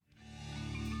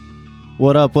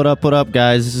What up,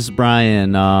 guys? This is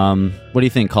Brian. What do you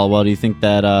think, Caldwell? Do you think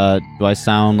that, do I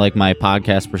sound like my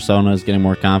podcast persona is getting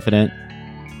more confident?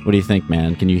 What do you think,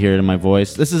 man? Can you hear it in my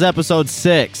voice? This is episode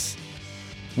 6.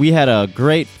 We had a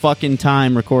great fucking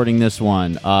time recording this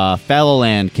one.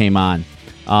 Fallowland came on.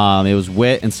 It was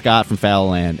Whit and Scott from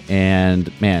Fallowland,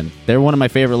 and man, they're one of my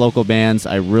favorite local bands.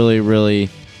 I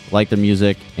really like their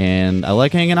music, and I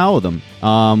like hanging out with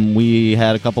them. We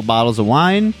had a couple bottles of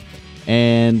wine,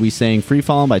 and we sang Free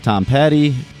Fallin' by Tom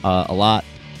Petty a lot.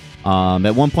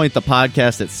 At one point, the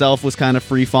podcast itself was kind of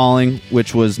free falling,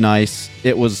 which was nice.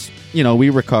 It was, we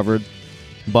recovered.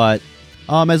 But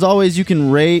as always, you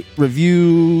can rate,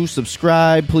 review,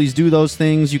 subscribe. Please do those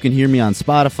things. You can hear me on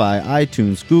Spotify,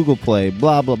 iTunes, Google Play,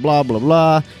 blah, blah, blah, blah,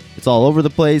 blah. It's all over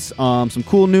the place. Some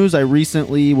cool news. I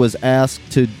recently was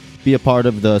asked to be a part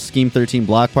of the Scheme 13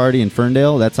 block party in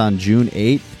Ferndale. That's on June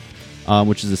 8th.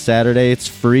 Which is a Saturday. It's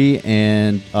free,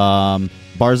 and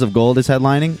Bars of Gold is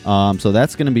headlining, so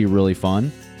that's going to be really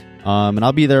fun. And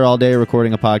I'll be there all day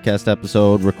recording a podcast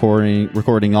episode,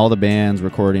 recording all the bands,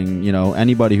 recording,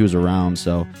 anybody who's around.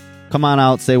 So come on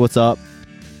out, say what's up.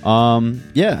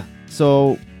 Yeah,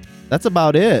 so that's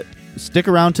about it. Stick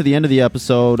around to the end of the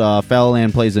episode.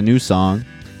 Fallowland plays a new song,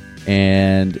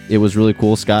 and it was really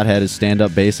cool. Scott had his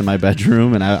stand-up bass in my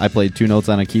bedroom, and I played 2 notes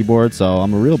on a keyboard, so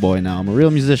I'm a real boy now. I'm a real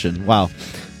musician. Wow.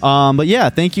 But yeah,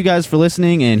 thank you guys for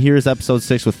listening, and here's episode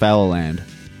 6 with Fallowland.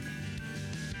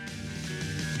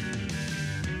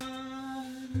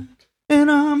 And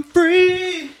I'm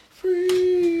free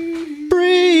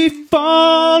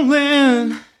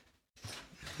falling.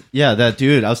 Yeah, that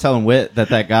dude, I was telling Whit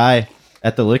that guy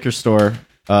at the liquor store,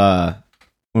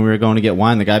 when we were going to get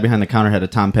wine, the guy behind the counter had a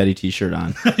Tom Petty t-shirt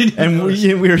on. And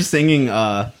we were singing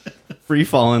Free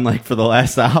Fallin' like for the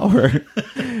last hour.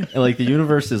 And like the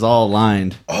universe is all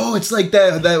aligned. Oh, it's like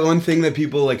that one thing that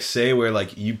people like say where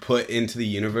like you put into the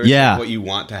universe what you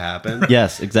want to happen.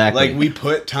 Yes, exactly. Like we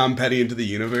put Tom Petty into the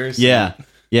universe. Yeah.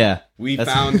 We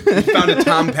found a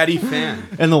Tom Petty fan.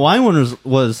 And the wine run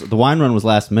was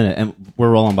last minute, and we're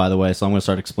rolling, by the way, so I'm gonna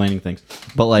start explaining things.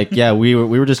 But like, yeah, we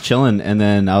were just chilling, and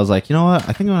then I was like, you know what?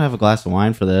 I think I'm gonna have a glass of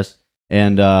wine for this.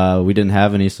 And we didn't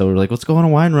have any, so we were like, let's go on a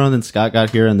wine run. Then Scott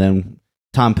got here, and then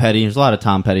Tom Petty. There's a lot of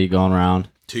Tom Petty going around.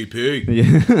 TP.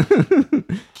 Yeah.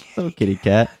 So kitty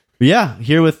cat. But yeah,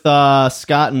 here with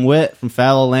Scott and Whit from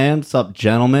Fallowland. What's up,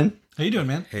 gentlemen? How you doing,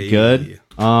 man? Hey. Good.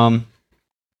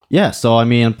 Yeah, so I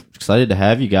mean, I'm excited to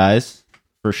have you guys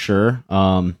for sure. We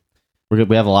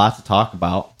have a lot to talk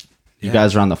about. You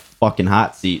guys are on the fucking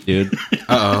hot seat, dude.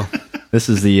 This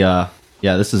is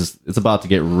it's about to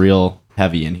get real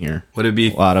heavy in here. Would it be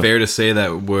fair to say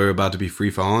that we're about to be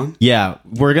free falling? Yeah,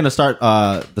 we're gonna start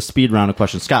the speed round of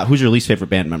questions. Scott, who's your least favorite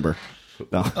band member?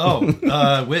 No.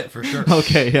 Whit for sure.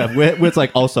 Okay, yeah, Whit's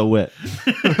like also Whit.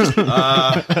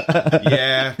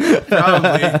 Yeah,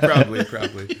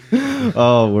 probably.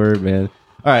 Oh, word, man.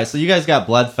 All right, so you guys got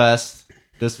Bloodfest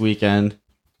this weekend,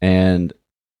 and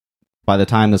by the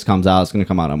time this comes out, it's going to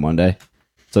come out on Monday.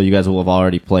 So you guys will have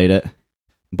already played it.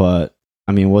 But,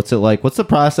 I mean, what's it like? What's the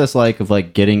process like of,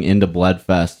 like, getting into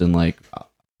Bloodfest and, like,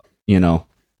 Yeah,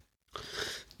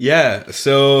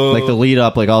 so... like, the lead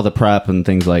up, like, all the prep and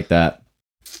things like that.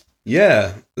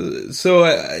 Yeah. So,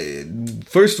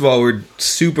 first of all, we're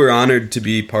super honored to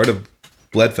be part of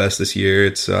Bloodfest this year.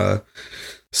 It's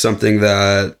something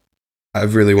that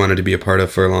I've really wanted to be a part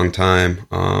of for a long time.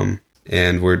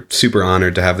 And we're super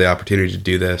honored to have the opportunity to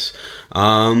do this.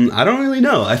 I don't really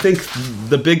know. I think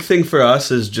the big thing for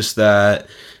us is just that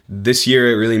this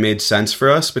year it really made sense for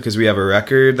us because we have a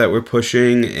record that we're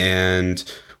pushing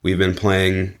and we've been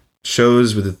playing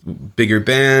shows with bigger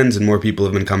bands and more people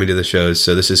have been coming to the shows.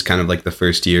 So this is kind of like the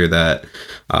first year that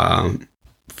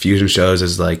Fusion Shows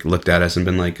has like looked at us and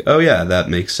been like, oh yeah, that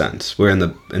makes sense. Where in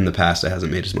the past it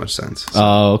hasn't made as much sense. So,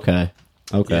 oh, okay.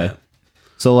 Yeah.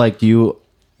 So like your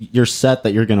set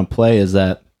that you're gonna play, is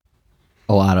that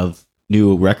a lot of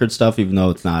new record stuff even though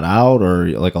it's not out, or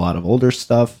like a lot of older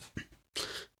stuff?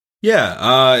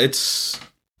 Yeah, it's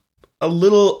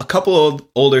a couple of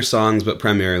older songs, but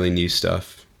primarily new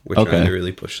stuff. We're trying to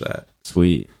really push that.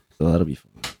 Sweet. So that'll be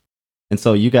fun. And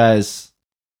so you guys,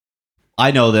 I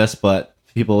know this, but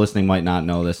people listening might not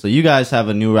know this. So you guys have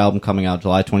a new album coming out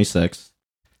July 26th.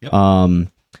 Yep.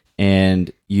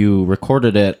 And you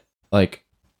recorded it like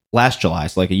last July,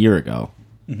 so like a year ago.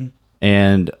 Mm-hmm.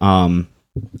 And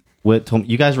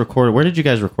you guys recorded, where did you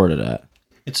guys record it at?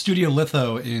 It's Studio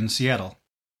Litho in Seattle.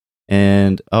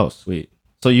 And oh, sweet.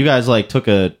 So you guys like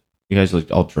you guys like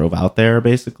all drove out there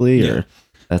basically, or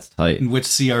that's tight. In which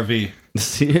CRV?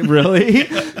 Really?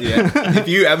 Yeah. If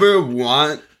you ever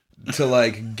want to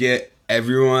like get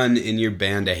everyone in your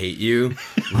band to hate you.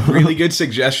 Really good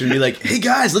suggestion. Be like, hey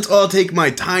guys, let's all take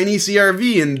my tiny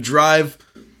CRV and drive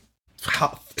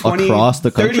 20, across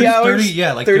the country. 30 hours?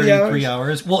 33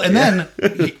 hours. Well, and then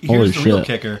here's the real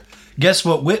kicker. Guess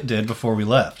what Whit did before we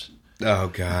left? Oh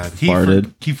God. He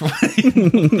Farted. he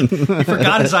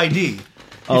forgot his ID.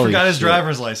 He forgot his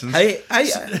driver's license.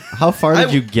 How far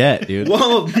did you get, dude?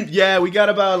 Well, yeah, we got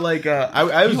about like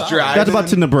I was driving. Got about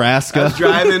to Nebraska. I was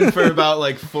driving for about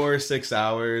like 4 or 6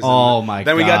 hours. Oh my god!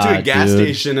 Then we got to a gas dude.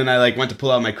 station, and I like went to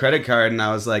pull out my credit card, and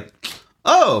I was like,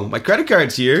 "Oh, my credit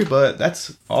card's here, but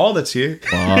that's all that's here."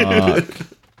 Fuck.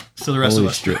 So the rest Holy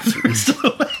of us drove the rest of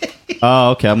the way.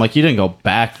 Oh, okay. I'm like, you didn't go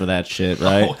back for that shit,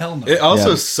 right? Oh hell no! It also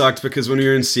Yeah. sucked because when we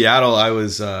were in Seattle, I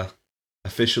was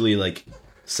officially like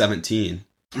 17.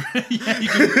 Yeah, you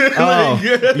can, Oh,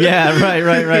 yeah,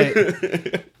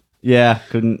 right. Yeah,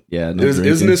 couldn't. Yeah, no It was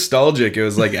drinking. nostalgic. It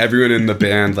was like everyone in the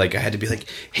band, like I had to be like,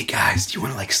 "Hey guys, do you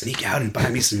want to like sneak out and buy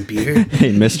me some beer?"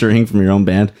 Hey, mistering from your own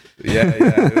band. Yeah,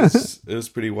 it was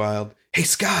pretty wild. Hey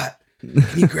Scott,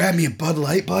 can you grab me a Bud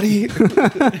Light, buddy?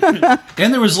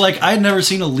 and there was like I'd never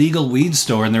seen a legal weed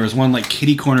store, and there was one like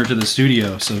kitty corner to the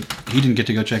studio, so he didn't get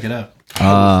to go check it out. I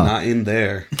was not in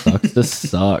there. Sucks to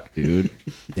suck, dude.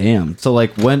 Damn. So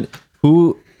like,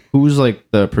 who's like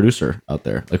the producer out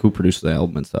there? Like, who produced the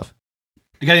album and stuff?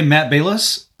 A guy named Matt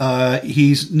Bayless.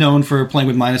 He's known for playing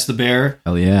with Minus the Bear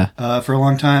Hell yeah. for a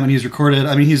long time, and he's recorded.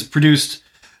 I mean, he's produced.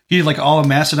 He did like all of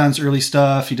Mastodon's early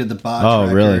stuff. He did the Botch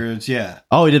records. Really? Yeah.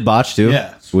 Oh, he did Botch too.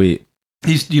 Yeah. Sweet.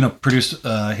 He's produced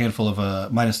a handful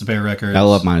of Minus the Bear records. I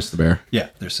love Minus the Bear. Yeah,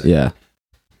 they're sick. Yeah,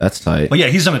 that's tight. But yeah,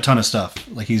 he's done a ton of stuff.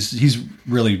 Like he's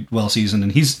really well seasoned,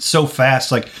 and he's so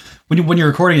fast. Like when you're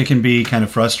recording, it can be kind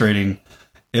of frustrating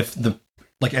if the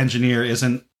like engineer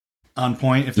isn't on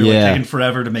point. If they're like taking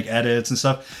forever to make edits and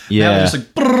stuff. Yeah, now they're just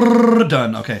like brrr,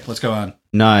 done. Okay, let's go on.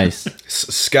 Nice.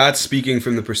 Scott's speaking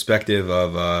from the perspective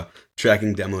of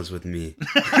tracking demos with me.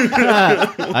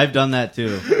 I've done that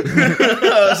too.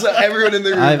 So everyone in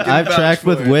the room. I've tracked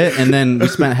with Whit, and then we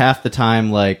spent half the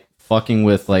time like fucking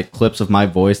with like clips of my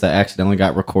voice that accidentally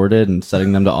got recorded and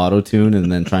setting them to auto-tune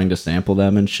and then trying to sample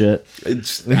them and shit. Dude,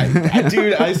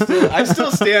 I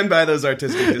still stand by those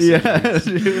artistic decisions. Yeah,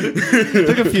 dude.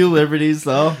 Took a few liberties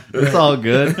though. It's all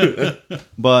good.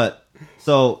 But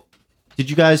so, did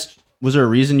you guys? Was there a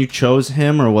reason you chose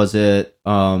him, or was it?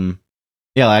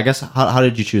 Yeah, I guess. How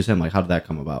did you choose him? Like, how did that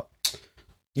come about?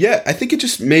 Yeah, I think it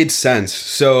just made sense.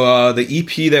 So the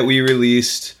EP that we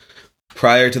released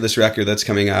prior to this record that's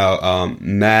coming out,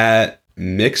 Matt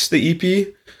mixed the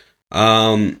EP.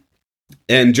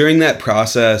 And during that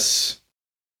process,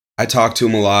 I talked to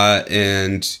him a lot,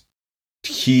 and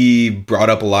he brought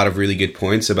up a lot of really good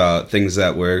points about things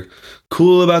that were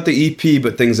cool about the EP,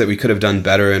 but things that we could have done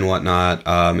better and whatnot,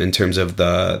 in terms of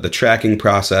the tracking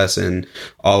process and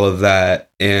all of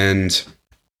that. And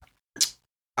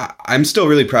I'm still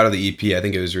really proud of the EP. I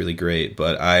think it was really great,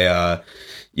 but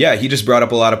he just brought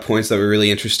up a lot of points that were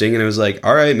really interesting, and it was like,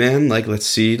 all right, man, like, let's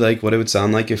see, like, what it would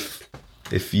sound like if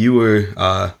you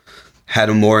were, had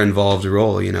a more involved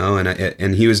role, you know,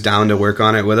 and he was down to work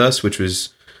on it with us, which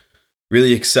was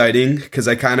really exciting, because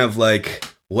I kind of like,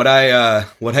 what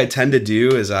I tend to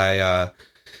do is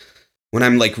when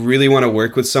I'm like really want to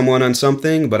work with someone on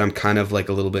something, but I'm kind of like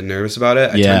a little bit nervous about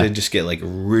it, I tend to just get like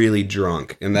really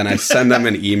drunk, and then I send them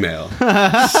an email.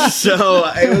 So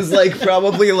it was like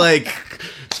probably like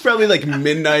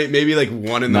midnight, maybe like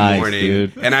 1 in the morning.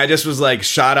 Dude. And I just was like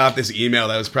shot off this email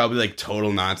that was probably like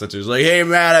total nonsense. It was like, hey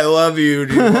Matt, I love you.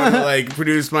 Do you want to like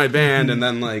produce my band? And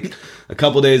then like a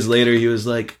couple days later he was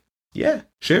like, yeah,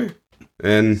 sure.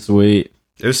 And Sweet.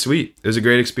 it was sweet. It was a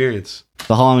great experience.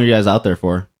 So how long were you guys out there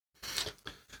for?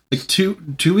 Like two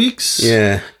weeks.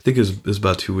 Yeah, I think it was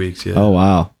about 2 weeks. Yeah. Oh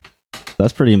wow,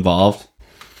 that's pretty involved.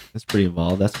 That's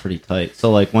pretty tight.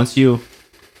 So like once you,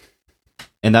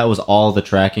 and that was all the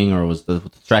tracking, or was the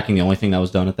tracking the only thing that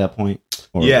was done at that point?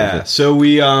 Or yeah. So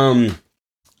we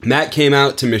Matt came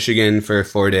out to Michigan for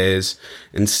 4 days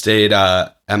and stayed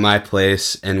at my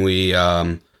place, and we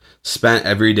spent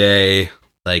every day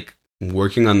like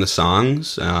working on the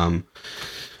songs,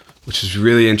 which is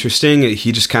really interesting.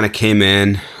 He just kind of came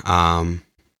in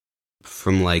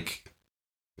from like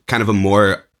kind of a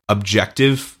more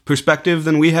objective perspective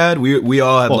than we had. We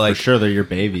all had like, for sure they're your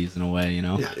babies in a way, you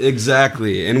know.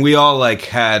 Exactly. And we all like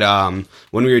had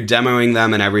when we were demoing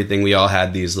them and everything, we all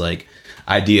had these like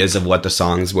ideas of what the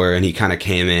songs were, and he kind of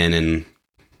came in, and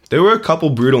there were a couple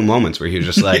brutal moments where he was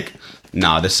just like,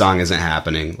 nah, this song isn't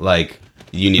happening. Like,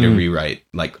 you need to rewrite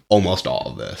like almost all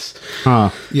of this.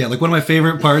 Yeah, like one of my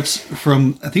favorite parts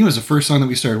from, I think it was the first song that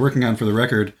we started working on for the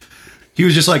record, he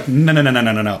was just like,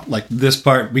 no. Like this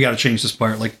part, we got to change this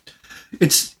part. Like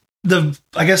it's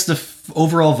I guess the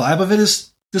overall vibe of it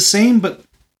is the same, but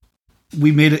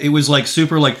we made it. It was like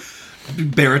super like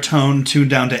baritone tuned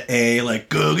down to A, like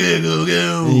go go go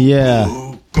go, yeah,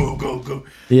 go,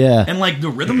 yeah, and like the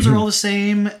rhythms are all the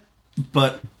same,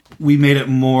 but we made it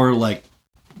more like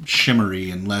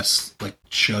shimmery and less like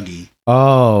chuggy.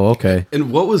 Oh, okay.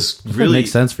 And what was That really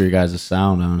makes sense for your guys'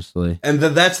 sound, honestly. And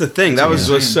that's the thing. That was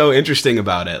what's so interesting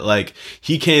about it. Like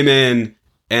he came in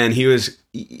and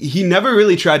he never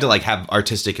really tried to like have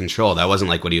artistic control. That wasn't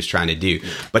like what he was trying to do.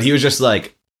 But he was just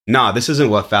like, nah, this isn't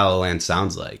what Fallow Land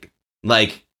sounds like.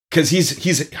 Like, because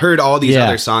he's heard all these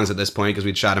other songs at this point because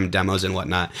we'd shot him demos and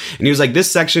whatnot. And he was like, this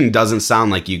section doesn't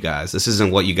sound like you guys. This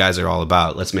isn't what you guys are all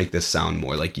about. Let's make this sound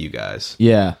more like you guys.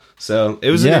 Yeah. So it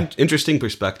was an interesting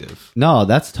perspective. No,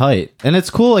 that's tight. And it's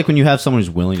cool like when you have someone who's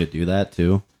willing to do that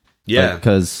too. Yeah.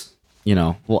 Because,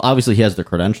 well, obviously he has the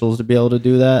credentials to be able to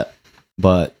do that.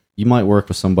 But you might work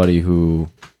with somebody who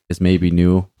is maybe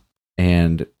new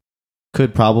and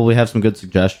could probably have some good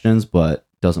suggestions, but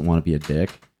doesn't want to be a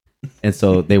dick. And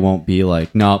so they won't be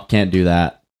like, nope, can't do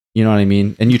that. You know what I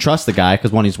mean? And you trust the guy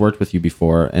because one, he's worked with you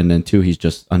before, and then two, he's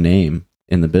just a name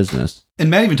in the business. And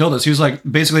Matt even told us, he was like,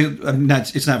 basically,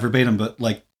 it's not verbatim, but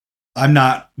like, I'm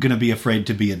not going to be afraid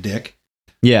to be a dick.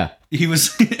 Yeah. He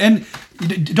was, and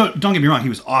don't get me wrong, he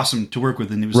was awesome to work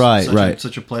with, and it was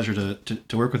such a pleasure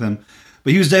to work with him.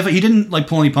 But he was definitely, he didn't like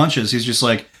pull any punches. He's just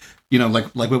like,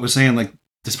 like what was saying, like,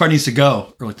 this part needs to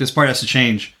go, or like, this part has to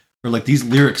change. Or like these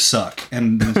lyrics suck,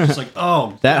 and it's just like,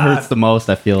 oh, that God. hurts the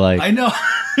most. I feel like I know,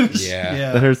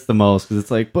 yeah, that hurts the most because it's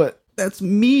like, but that's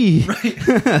me. Right.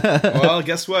 Well,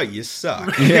 guess what? You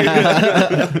suck.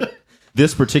 Yeah.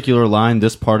 This particular line,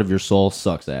 this part of your soul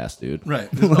sucks ass, dude.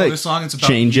 Right. Like, this song, it's about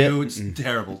change you. it. It's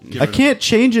terrible. I can't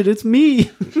change it. It's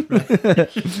me.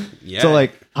 Yeah. So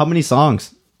like, how many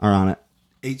songs are on it?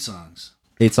 8 songs.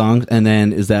 8 songs, and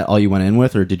then is that all you went in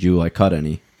with, or did you like cut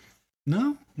any?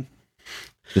 No.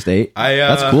 Just 8?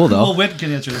 That's cool though. Well, Whit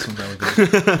can answer this one probably.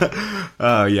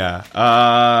 Oh yeah.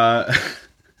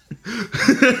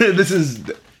 This is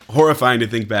horrifying to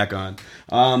think back on.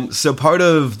 So part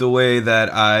of the way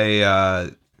that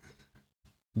I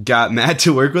got Matt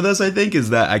to work with us, I think,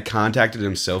 is that I contacted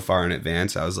him so far in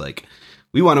advance. I was like,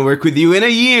 "We want to work with you in a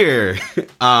year,"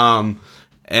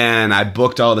 and I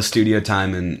booked all the studio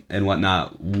time and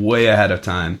whatnot way ahead of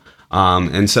time.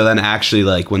 And so then actually,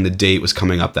 like, when the date was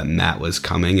coming up that Matt was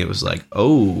coming, it was like,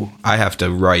 oh, I have to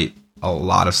write a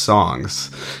lot of songs.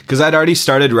 Because I'd already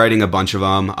started writing a bunch of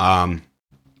them.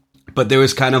 But there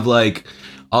was kind of, like,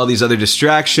 all these other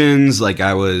distractions. Like,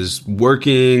 I was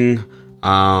working,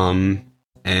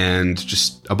 and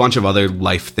just a bunch of other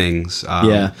life things.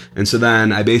 Yeah. And so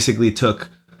then I basically took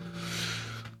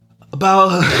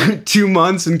about 2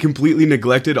 months and completely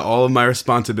neglected all of my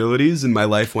responsibilities, and my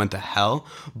life went to hell.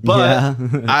 But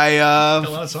A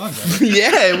lot of songs, right?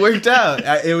 yeah, it worked out.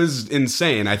 It was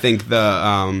insane. I think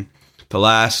the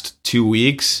last 2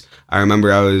 weeks, I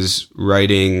remember I was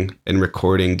writing and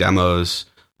recording demos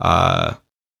about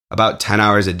 10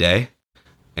 hours a day,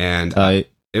 and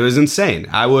it was insane.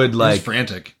 I would like, it was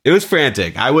frantic. It was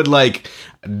frantic. I would like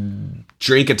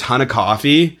drink a ton of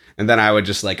coffee, and then I would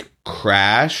just like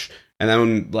crash. And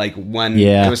then like when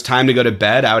it was time to go to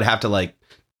bed, I would have to like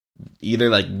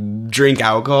either like drink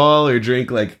alcohol or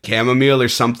drink like chamomile or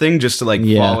something just to like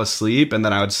fall asleep. And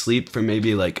then I would sleep for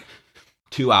maybe like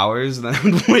 2 hours, and then I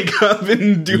would wake up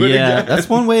and do it again. Yeah, that's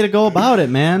one way to go about it,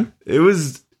 man. It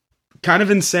was kind of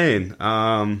insane.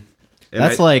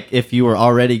 That's like if you were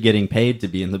already getting paid to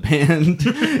be in the band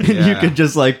and you could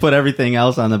just like put everything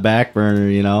else on the back burner,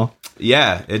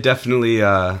 Yeah, it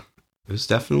was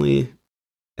definitely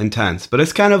intense. But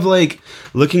it's kind of like,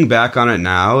 looking back on it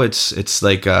now, it's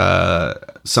like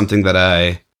something that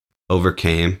I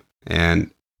overcame,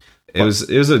 and it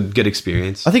was a good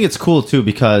experience. I think it's cool too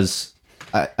because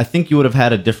I think you would have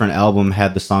had a different album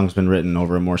had the songs been written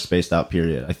over a more spaced out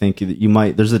period. I think you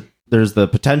might there's the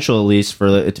potential at least for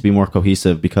it to be more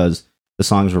cohesive because the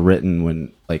songs were written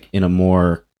when like in a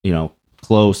more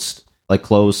close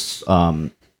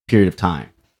period of time.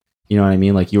 You know what I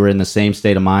mean? Like you were in the same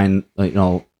state of mind, like,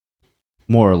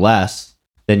 more or less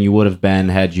than you would have been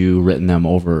had you written them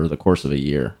over the course of a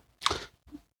year.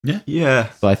 Yeah.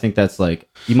 So I think that's like,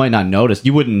 you might not notice.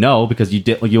 You wouldn't know because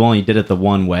you only did it the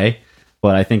one way.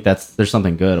 But I think there's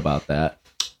something good about that.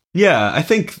 Yeah, I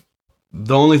think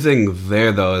the only thing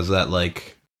there though is that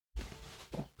like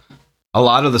a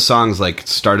lot of the songs like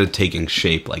started taking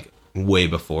shape like way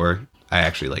before I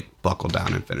actually like buckled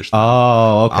down and finished them.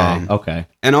 Oh, okay. Okay.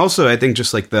 And also I think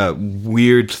just like the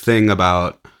weird thing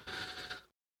about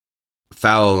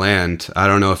Fallow Land. I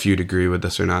don't know if you'd agree with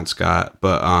this or not, Scott,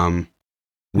 but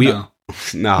no,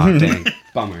 dang,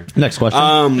 bummer. Next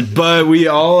question. But we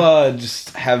all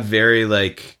just have very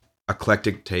like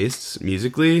eclectic tastes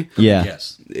musically. Yeah.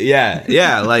 Yes.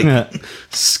 Yeah. Like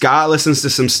Scott listens to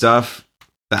some stuff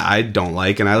that I don't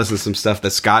like, and I listen to some stuff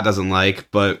that Scott doesn't like,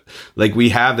 but like we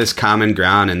have this common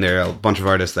ground, and there are a bunch of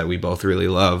artists that we both really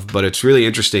love. But it's really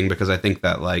interesting because I think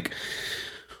that like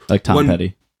Tom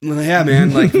Petty. Yeah,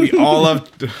 man. Like we all love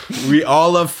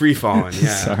Free Fallin'.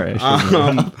 Yeah. Sorry.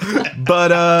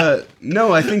 But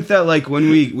no, I think that like when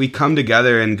we come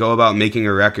together and go about making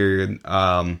a record,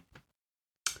 there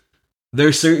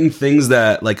are certain things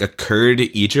that like occur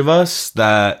to each of us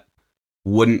that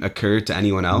wouldn't occur to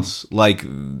anyone else. Like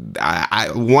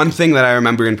one thing that I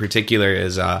remember in particular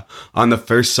is on the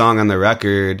first song on the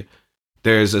record,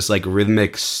 there's this like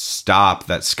rhythmic stop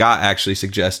that Scott actually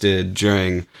suggested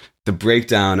during the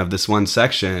breakdown of this one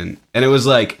section. And it was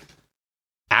like,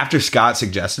 after Scott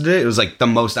suggested it, it was like the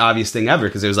most obvious thing ever,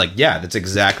 because it was like, yeah, that's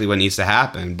exactly what needs to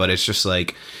happen. But it's just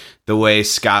like the way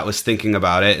Scott was thinking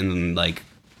about it, and like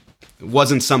it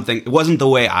wasn't the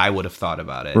way I would have thought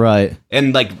about it. Right.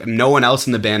 And like no one else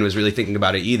in the band was really thinking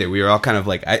about it either. We were all kind of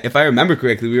like, if I remember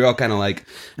correctly, we were all kind of like,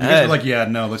 you guys were like, yeah,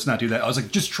 no, let's not do that. I was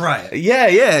like, just try it.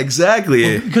 Yeah,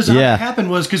 exactly. Because what happened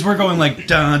was, because we're going like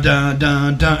dun dun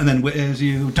dun dun, and then with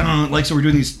you dun, like, so we're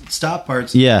doing these stop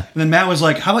parts. Yeah. And then Matt was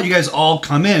like, how about you guys all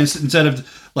come in instead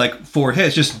of like 4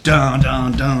 hits, just dun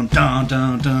dun dun dun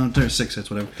dun dun. There's 6 hits,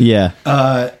 whatever. Yeah.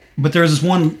 But there was this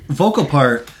one vocal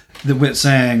part that Whit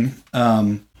sang,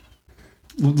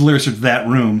 lyrics of That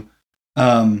Room,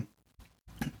 and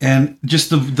just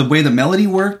the way the melody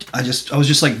worked, I was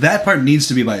just like, that part needs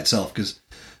to be by itself because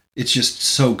it's just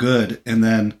so good. And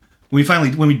then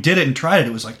when we did it and tried it,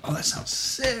 it was like, oh, that sounds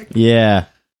sick. Yeah.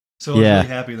 So I was really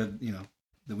happy that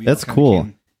that we. That's all cool.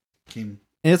 Came.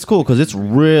 It's cool because it's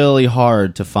really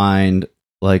hard to find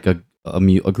like a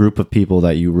group of people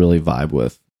that you really vibe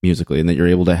with musically, and that you're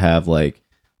able to have like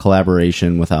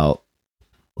collaboration without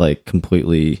like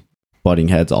completely butting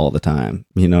heads all the time.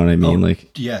 You know what I mean?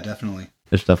 Like, yeah, definitely.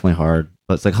 It's definitely hard.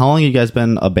 But it's like, how long have you guys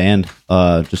been a band?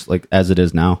 Just like as it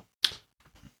is now?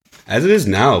 As it is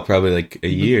now, probably like a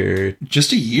year.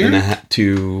 Just a year? And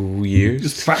 2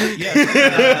 years? Probably, yeah.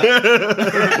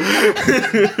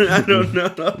 I don't know.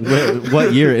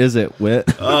 What year is it, Whit?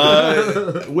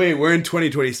 Wait, we're in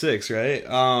 2026, right?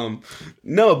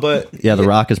 No, but... Yeah, The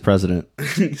Rock is president.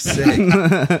 President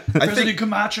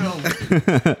Camacho.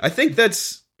 I think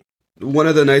that's one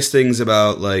of the nice things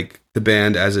about like the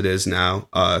band as it is now,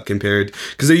 compared...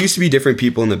 Because there used to be different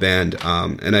people in the band,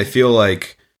 and I feel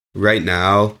like right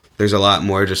now there's a lot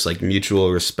more just like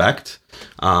mutual respect,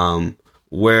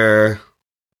 where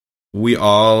we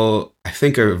all, I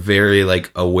think, are very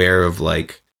like aware of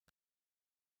like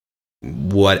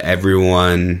what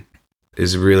everyone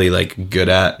is really like good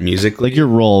at musically, like your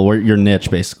role, your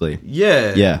niche, basically.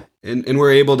 Yeah. And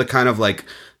we're able to kind of like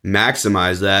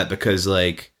maximize that because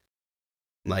like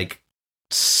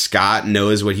Scott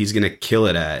knows what he's gonna kill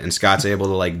it at, and Scott's able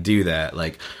to like do that.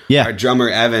 Like, our drummer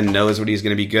Evan knows what he's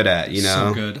gonna be good at. You know,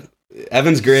 so good.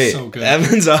 Evan's great. So good.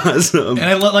 Evan's awesome. And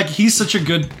I like he's such a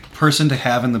good person to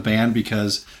have in the band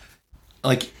because,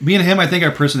 like, me and him, I think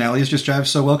our personalities just jive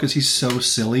so well because he's so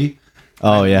silly.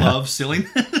 Oh, I love silliness.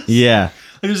 Yeah.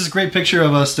 There's this great picture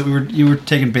of us that you were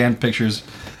taking band pictures,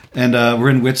 and we're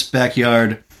in Whit's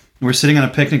backyard. And we're sitting on a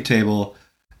picnic table.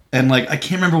 And, like, I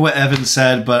can't remember what Evan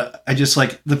said, but I just,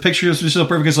 like, the picture is just so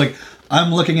perfect. It's, like,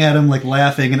 I'm looking at him, like,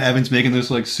 laughing, and Evan's making this,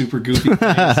 like, super goofy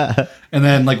face. And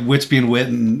then, like, Whit's being Whit,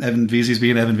 and Evan Veazey's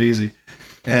being Evan Veazey.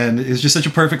 And it's just such a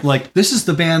perfect, like, this is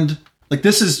the band, like,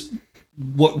 this is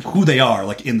who they are,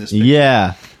 like, in this picture.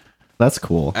 Yeah. That's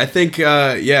cool. I think,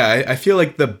 I feel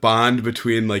like the bond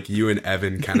between, like, you and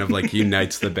Evan kind of, like,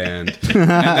 unites the band. And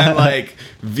then, like,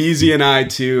 Veazey and I,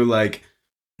 too, like...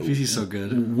 He's so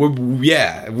good.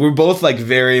 We're both like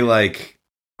very like,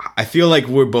 I feel like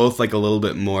we're both like a little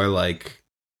bit more like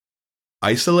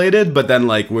isolated, but then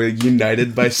like we're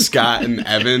united by Scott and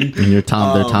Evan and their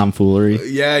tomfoolery.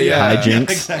 Yeah,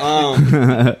 hijinks.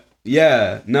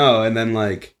 And then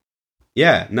like,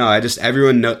 I just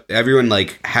everyone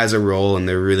like has a role and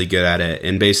they're really good at it,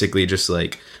 and basically just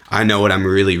like I know what I'm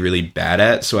really, really bad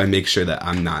at, so I make sure that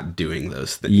I'm not doing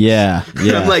those things. Yeah.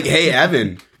 I'm like, hey,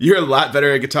 Evan, you're a lot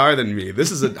better at guitar than me.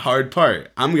 This is a hard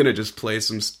part. I'm going to just play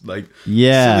some, like,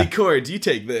 silly chords. You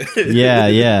take this.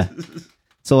 Yeah.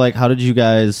 So, like, how did you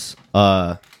guys...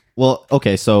 well,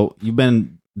 okay, so you've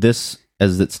been this,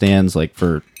 as it stands, like,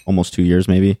 for almost 2 years,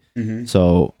 maybe? Mm-hmm.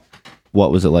 So,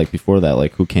 what was it like before that?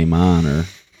 Like, who came on, or...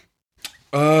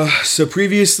 So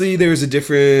previously there was a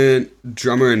different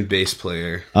drummer and bass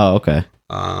player. Oh, okay.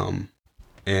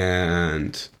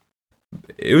 And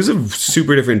it was a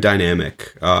super different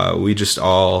dynamic. We just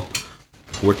all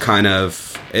were kind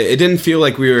of... It didn't feel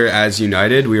like we were as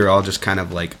united. We were all just kind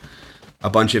of like a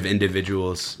bunch of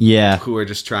individuals. Yeah. Who were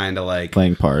just trying to like...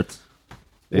 Playing parts.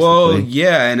 Basically. Well,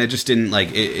 yeah, and it just didn't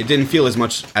like... It didn't feel as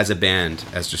much as a band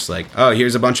as just like, oh,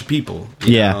 here's a bunch of people.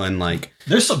 You know? And like...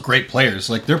 They're still great players.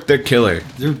 Like they're killer.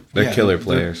 They're Killer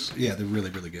players. They're really,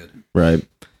 really good. Right.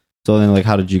 So then, like,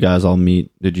 how did you guys all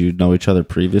meet? Did you know each other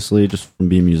previously, just from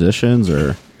being musicians,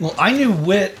 or? Well, I knew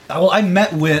Whit. Well, I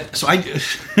met Whit. So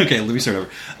okay. Let me start over.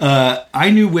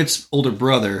 I knew Whit's older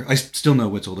brother. I still know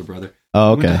Whit's older brother.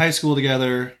 Oh, okay. We went to high school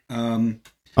together. Oh,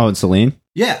 and Celine?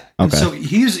 Yeah. Okay. And so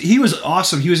he was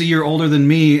awesome. He was a year older than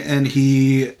me, and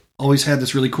he always had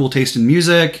this really cool taste in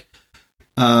music.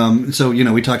 So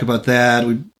we talk about that.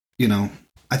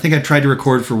 I think I tried to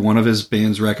record for one of his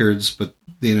band's records, but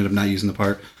they ended up not using the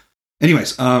part.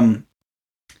 Anyways, and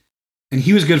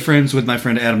he was good friends with my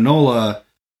friend Adam Nola,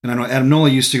 and I know Adam Nola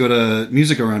used to go to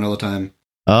Music Around all the time.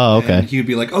 Oh, okay. And he would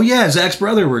be like, "Oh yeah, Zach's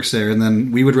brother works there," and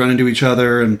then we would run into each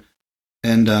other, and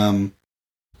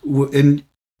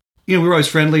we were always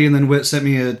friendly. And then Whit sent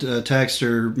me a text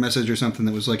or message or something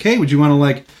that was like, "Hey, would you want to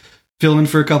like fill in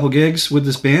for a couple gigs with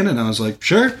this band?" And I was like,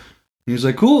 "Sure." And he was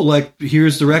like, "Cool. Like,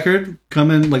 here's the record. Come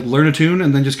in, like, learn a tune,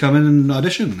 and then just come in and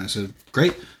audition." And I said,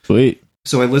 "Great." Sweet.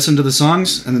 So I listened to the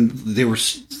songs, and then they were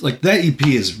like, that EP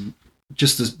is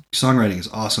just, the songwriting is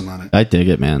awesome on it. I dig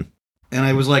it, man. And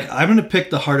I was like, I'm going to pick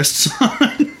the hardest song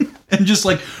and just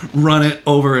like run it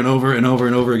over and over and over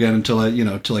and over again until I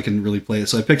can really play it.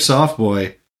 So I picked Soft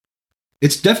Boy.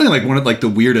 It's definitely like one of like the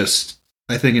weirdest,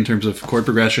 I think, in terms of chord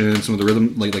progression, some of the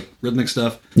rhythm, like rhythmic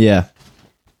stuff. Yeah.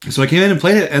 So I came in and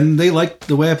played it, and they liked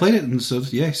the way I played it. And so,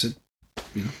 yeah, I said,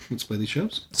 let's play these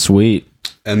shows. Sweet.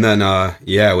 And then,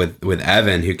 with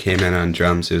Evan, who came in on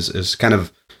drums, it was kind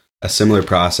of a similar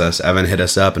process. Evan hit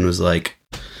us up and was like,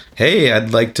 "Hey,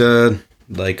 I'd like to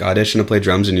like audition to play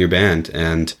drums in your band."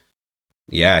 And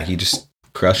yeah, he just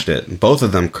crushed it. Both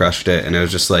of them crushed it. And it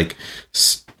was just like,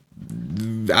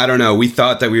 I don't know. We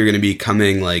thought that we were going to be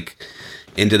coming like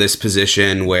into this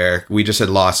position where we just had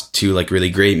lost two like really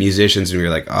great musicians, and we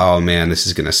were like, oh man, this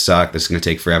is gonna suck, this is gonna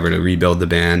take forever to rebuild the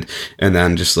band. And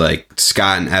then just like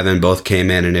Scott and Evan both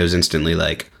came in, and it was instantly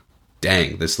like,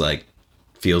 dang, this like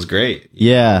feels great.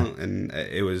 Yeah. And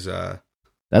it was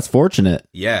that's fortunate.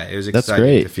 Yeah, it was That's exciting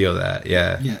great to feel that.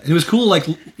 Yeah. It was cool, like,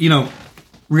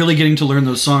 really getting to learn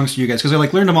those songs to you guys, because I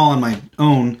like learned them all on my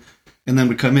own, and then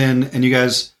would come in, and you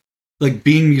guys, like,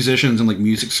 being musicians and like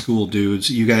music school dudes,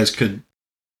 you guys could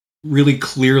really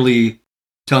clearly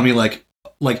tell me like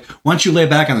why don't you lay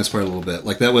back on this part a little bit.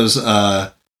 Like that was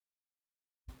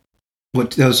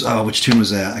which tune was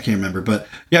that? I can't remember, but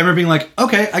yeah, I remember being like,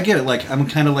 okay, I get it, like I'm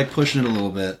kind of like pushing it a little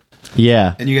bit.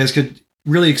 Yeah. And you guys could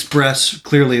really express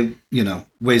clearly,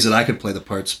 ways that I could play the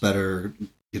parts better,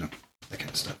 that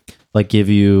kind of stuff. Like give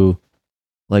you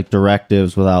like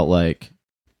directives without like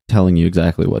telling you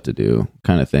exactly what to do,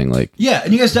 kind of thing. Like, yeah,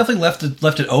 and you guys definitely left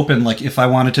it open. Like if I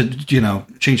wanted to,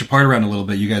 change a part around a little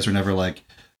bit, you guys were never like,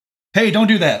 hey, don't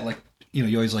do that. Like,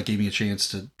 you always like gave me a chance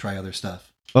to try other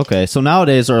stuff. Okay, so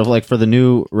nowadays, or like for the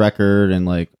new record and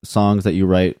like songs that you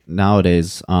write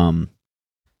nowadays,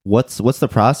 what's the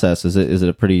process? Is it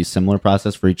a pretty similar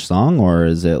process for each song, or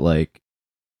is it like,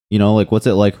 like what's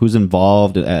it like? Who's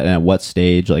involved at what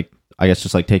stage? Like, I guess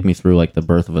just like take me through like the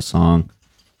birth of a song.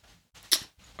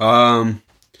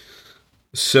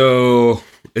 So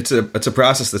it's a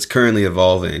process that's currently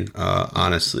evolving,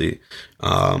 honestly.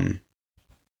 On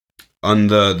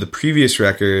the previous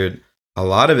record, a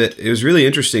lot of it was really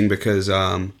interesting because,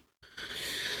 a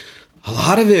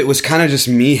lot of it was kind of just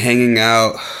me hanging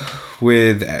out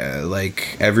with,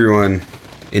 like everyone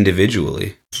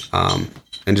individually,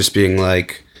 and just being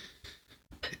like,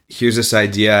 here's this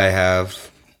idea I have,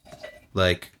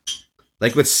 like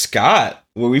with Scott.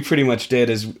 What we pretty much did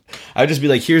is I would just be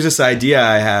like, here's this idea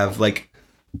I have, like,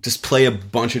 just play a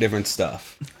bunch of different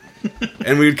stuff.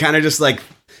 And we would kind of just like,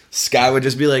 Scott would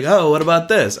just be like, oh, what about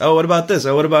this? Oh, what about this?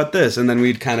 Oh, what about this? And then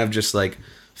we'd kind of just like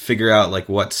figure out like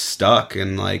what's stuck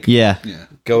and like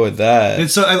go with that. And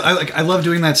so I love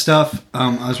doing that stuff.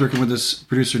 I was working with this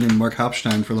producer named Mark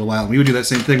Hopstein for a little while, and we would do that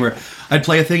same thing where I'd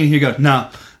play a thing and he'd go, no,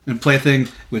 and play a thing,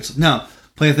 which, no,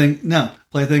 play a thing, no,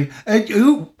 play a thing,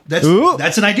 and,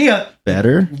 that's an idea.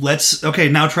 Better. Okay,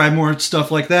 now try more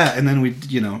stuff like that. And then we,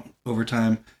 over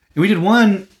time. And we did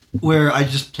one where I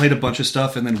just played a bunch of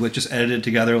stuff and then Whit just edited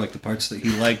together like the parts that he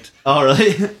liked. Oh,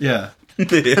 really? Yeah. And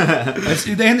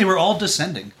they were all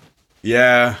descending.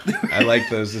 Yeah, I like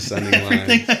those descending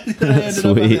Everything lines. that I ended up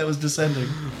on Sweet. that was descending.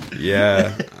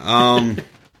 Yeah.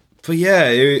 But yeah,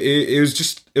 it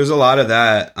was a lot of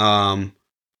that.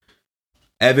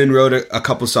 Evan wrote a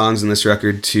couple songs in this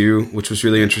record too, which was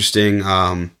really interesting.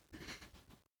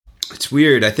 It's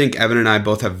weird. I think Evan and I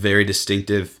both have very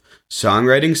distinctive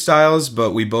songwriting styles,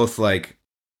 but we both like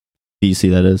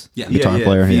BC, that is. Yeah. Guitar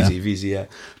player. VZ, yeah.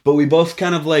 But we both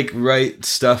kind of like write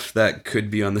stuff that could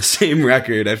be on the same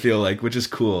record, I feel like, which is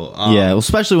cool. Yeah, well,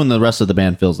 especially when the rest of the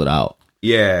band fills it out.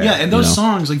 Yeah. Yeah, and those You know?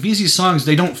 songs, like VZ's songs,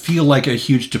 they don't feel like a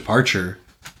huge departure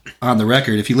on the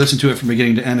record. If you listen to it from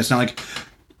beginning to end, it's not like,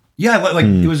 yeah, like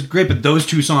it was great, but those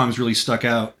two songs really stuck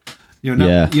out. You know,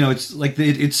 Yeah. you know, it's like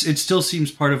it still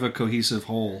seems part of a cohesive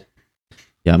whole.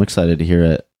 Yeah, I'm excited to hear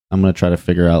it. I'm gonna try to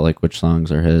figure out like which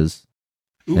songs are his.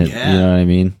 Ooh, And- yeah, You know what I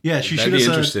mean? yeah. That'd be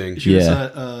interesting. Shoot us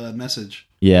Yeah. a message.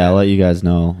 Yeah, I'll let you guys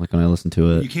know like when I listen to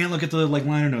You it. can't look at the like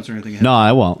liner notes or anything. No,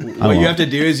 I won't. I What won't. you have to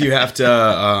do is you have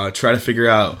to try to figure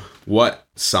out what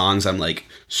songs I'm like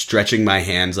stretching my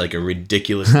hands like a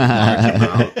ridiculous large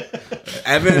amount.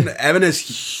 Evan has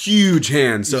huge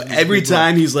hands, so every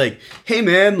time he's like, "Hey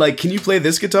man, like, can you play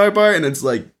this guitar part?" And it's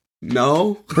like,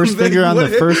 "No." First finger on the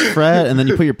first fret, and then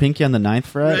you put your pinky on the ninth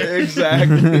fret.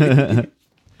 Exactly.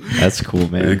 That's cool,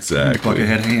 man. Exactly.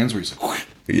 Buckethead hands where he's like,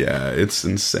 Yeah, it's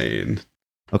insane.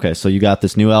 Okay, so you got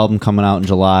this new album coming out in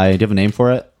July. Do you have a name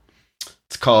for it?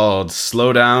 It's called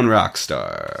Slow Down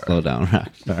Rockstar. Slow down,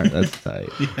 Rockstar. That's tight.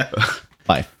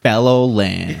 By Fellow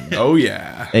Land, Oh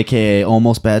yeah. aka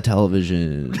Almost Bad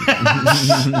Television.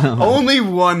 Only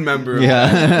one member of Yeah.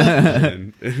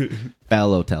 that.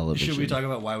 Fellow Television. should we talk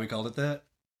about why we called it that?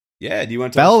 Yeah, do you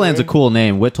want to Fellow Land's a cool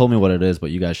name. Whit told me what it is, but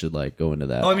you guys should like go into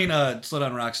that. Oh, I mean, Slow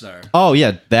Down Rockstar. Oh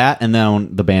yeah, that and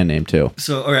then the band name too.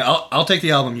 So, all right, I'll take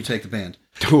the album. You take the band.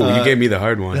 Ooh, you gave me the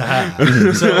hard one.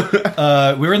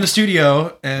 So we were in the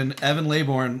studio, and Evan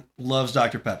Laybourne loves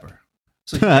Dr. Pepper.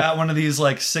 So he got one of these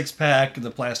like 6-pack, the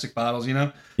plastic bottles, you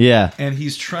know, Yeah. and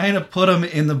he's trying to put them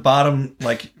in the bottom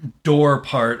like door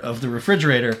part of the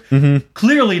refrigerator.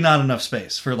 Clearly, not enough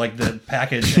space for like the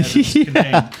package as it's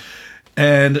contained.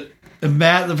 And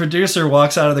Matt, the producer,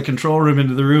 walks out of the control room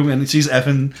into the room and sees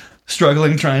Evan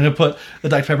struggling trying to put the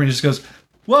Dr. Pepper, and he just goes,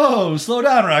 "Whoa, slow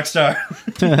down, Rockstar."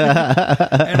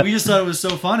 And we just thought it was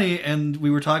so funny, and we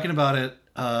were talking about it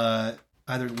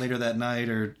either later that night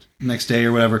or next day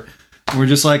or whatever. And we're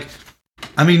just like,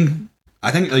 I mean,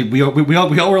 I think like, we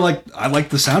all were like, I like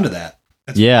the sound of that.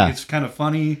 Yeah. It's kind of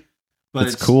funny, but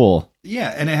It's cool.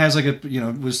 Yeah, and it has like a, you know,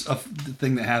 it was a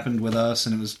thing that happened with us,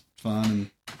 and it was fun. And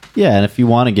Yeah, and if you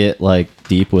want to get like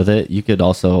deep with it, you could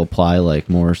also apply like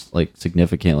more like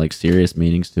significant like serious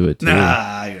meanings to it too.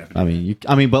 yeah. I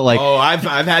mean, but like, Oh, I've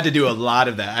had to do a lot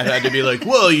of that. I've had to be like,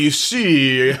 well, you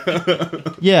see.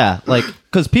 yeah, like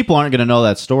because people aren't gonna know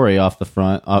that story off the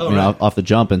front, right. off the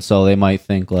jump, and so they might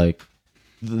think like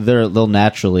they'll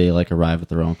naturally like arrive at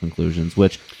their own conclusions.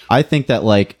 Which I think that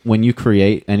like when you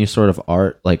create any sort of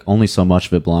art, like only so much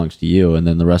of it belongs to you, and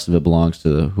then the rest of it belongs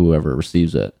to whoever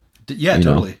receives it. Yeah, You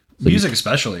know, totally. so Music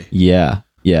especially. Yeah,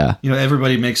 yeah, You know,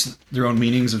 everybody makes their own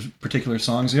meanings of particular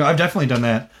songs. You know, I've definitely done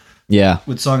that yeah.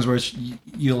 with songs where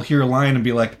you'll hear a line and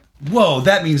be like, "Whoa,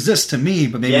 that means this to me,"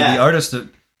 but maybe the artist that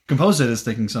composed it is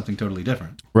thinking something totally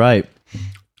different. Right.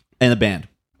 And the band.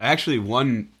 Actually,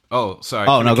 one oh sorry.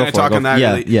 Oh, Can no, I go for it. talk Go on that?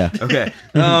 yeah, really? yeah. Okay.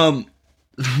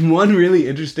 One really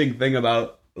interesting thing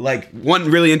about like one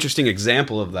really interesting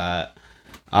example of that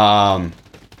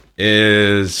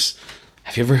is,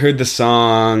 have you ever heard the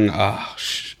song?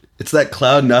 It's that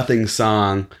Cloud Nothing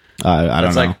song. I don't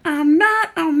It's know. like I'm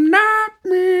not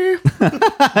me.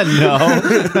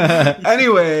 No.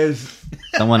 Anyways,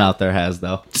 Someone out there has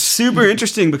though. super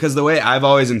interesting because the way I've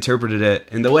always interpreted it,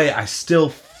 and the way I still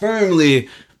firmly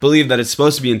believe that it's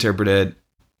supposed to be interpreted,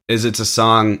 is it's a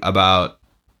song about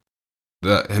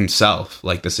himself,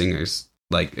 like the singer's,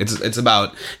 like it's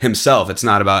about himself. It's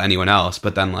not about anyone else.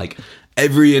 But then like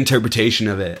every interpretation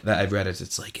of it that I've read is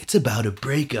it's like it's about a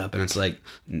breakup, and it's like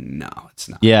no, it's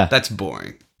not. Yeah. That's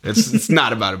boring. It's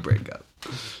not about a breakup.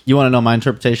 You want to know my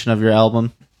interpretation of your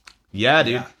album? Yeah,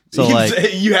 dude. So, you,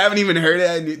 like- you haven't even heard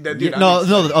it, dude. No,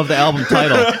 of the album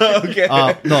title. Okay.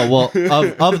 No, well,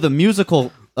 of the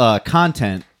musical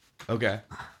content, Okay.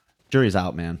 jury's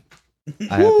out, man.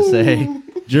 I have to say,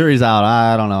 jury's out.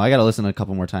 I don't know. I got to listen a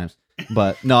couple more times.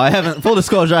 But no, I haven't. Full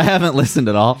disclosure, I haven't listened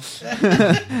at all.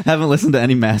 Haven't listened to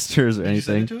any masters or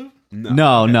anything.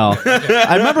 No.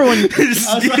 I remember when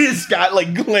Scott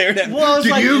like glared at me. Well, it's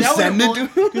Did like, you that send it to him?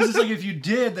 Because it's like if you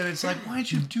did, then it's like, why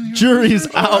didn't you do your jury's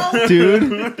research? out,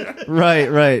 dude.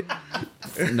 Right.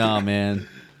 No, man.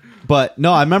 But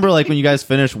no, I remember like when you guys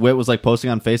finished, Whit was like posting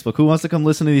on Facebook, who wants to come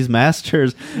listen to these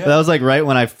masters? Yeah. That was like right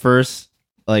when I first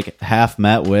like half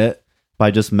met Whit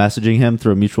by just messaging him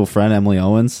through a mutual friend, Emily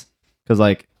Owens. Because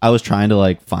like I was trying to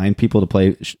like find people to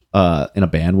play in a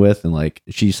band with, and like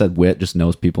she said Whit just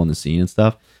knows people in the scene and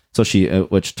stuff. So she,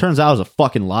 which turns out is a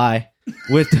fucking lie.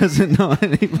 Whit doesn't know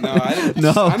anything.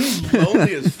 No, I'm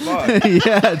lonely as fuck.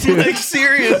 Yeah, dude. Like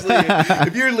seriously,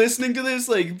 if you're listening to this,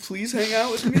 like please hang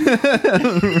out with me.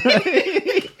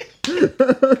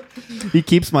 He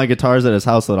keeps my guitars at his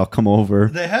house so that I'll come over.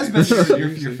 There has been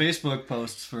your Facebook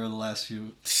posts for the last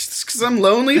few. Because I'm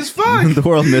lonely as fuck. The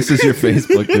world misses your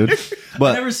Facebook, dude.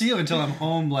 But I never see him until I'm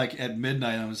home, like at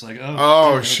midnight. I was like,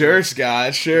 oh, sure,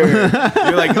 Scott, sure.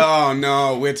 You're like, oh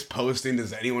no, Whit's posting.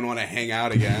 Does anyone want to hang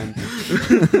out again?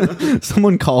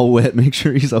 Someone call Whit. Make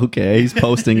sure he's okay. He's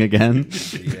posting again.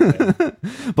 Yeah.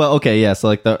 But okay, yeah. So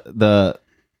like the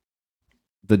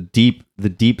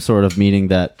deep sort of meaning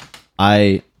that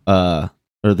I or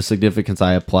the significance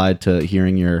I applied to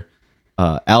hearing your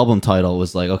album title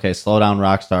was like, okay, Slow Down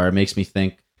Rockstar. It makes me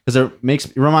think, because it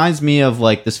reminds me of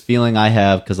like this feeling I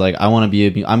have, because like I'm a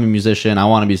musician, I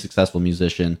want to be a successful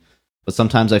musician, but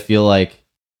sometimes I feel like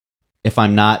if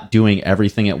I'm not doing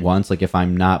everything at once, like if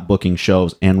I'm not booking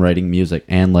shows and writing music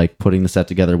and like putting the set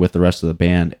together with the rest of the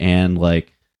band and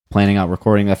like planning out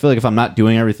recording, I feel like if I'm not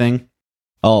doing everything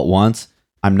all at once,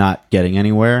 I'm not getting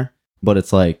anywhere. But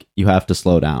it's like you have to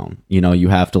slow down, you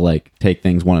have to like take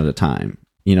things one at a time,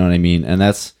 you know what I mean? And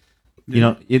that's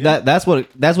that's what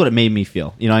it made me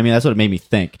feel, you know what I mean? That's what it made me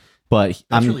think. But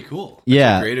that's really cool.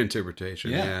 Yeah, that's a great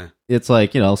interpretation. Yeah, it's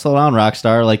like, slow down,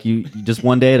 Rockstar, like you just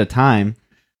one day at a time,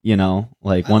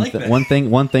 like one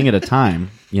thing at a time,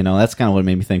 that's kind of what it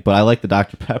made me think. But I like the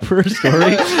Dr. Pepper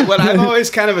story. What I've always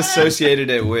kind of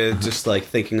associated it with, just like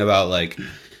thinking about like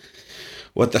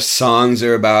what the songs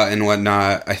are about and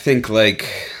whatnot. I think like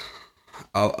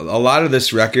a lot of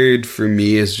this record for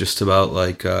me is just about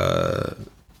like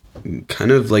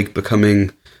kind of like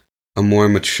becoming a more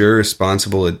mature,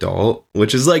 responsible adult,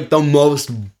 which is like the most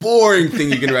boring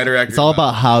thing you can write a record. It's all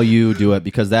about how you do it,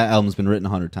 because that album's been written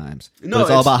 100 times. No, but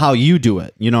it's all about how you do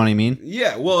it. You know what I mean?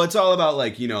 Yeah. Well, it's all about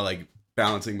like, like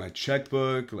balancing my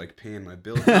checkbook, like paying my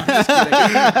bills. No,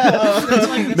 I'm just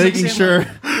kidding. Making sure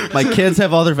my kids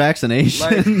have all their vaccinations.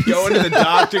 Like going to the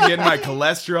doctor, getting my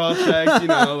cholesterol checked,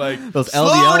 like those slow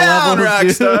LDL down,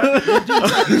 levels.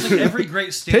 Rockstar. Like every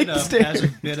great stand-up has a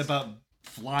bit about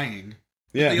flying.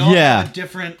 Yeah. They all have a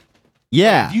different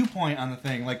viewpoint on the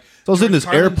thing. Like, so I was in this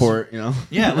airport,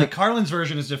 Yeah, like Carlin's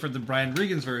version is different than Brian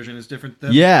Regan's version is different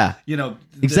than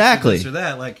exactly this or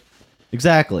that. Like,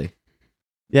 exactly.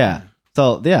 Yeah.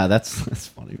 So yeah, that's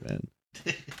funny, man.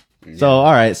 So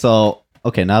all right, so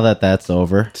okay, now that that's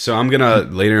over, so I'm gonna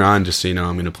later on, just so you know,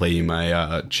 I'm gonna play you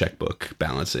my checkbook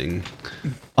balancing.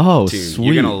 Oh, tune. Sweet!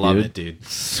 You're gonna love it, dude.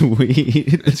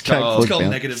 Sweet. It's called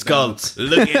Negative. It's called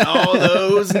Look at all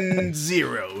those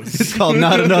zeros. It's called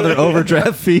Not Another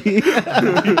Overdraft Fee.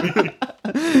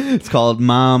 It's called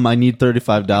Mom, I need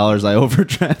 $35. I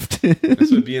overdrafted.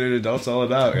 That's what being an adult's all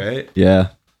about, right? Yeah.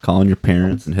 Calling your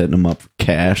parents and hitting them up for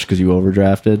cash because you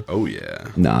overdrafted. Oh, yeah.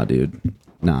 Nah, dude.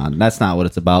 Nah, that's not what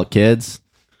it's about, kids.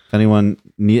 If anyone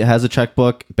has a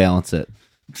checkbook, balance it.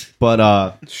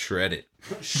 But shred it.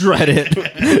 Shred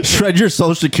it. Shred your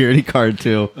social security card,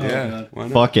 too. Yeah. Why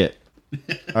not? Fuck it.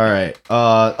 All right.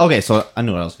 Okay, so I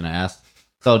knew what I was going to ask.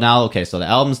 So now, so the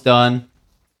album's done.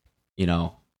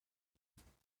 Now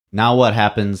what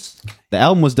happens? The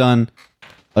album was done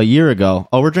a year ago.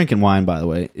 Oh, we're drinking wine, by the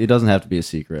way. It doesn't have to be a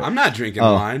secret. I'm not drinking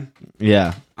wine.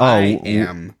 Yeah. I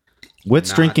am.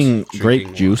 Whit's drinking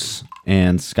grape juice,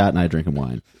 and Scott and I drinking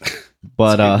wine.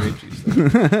 But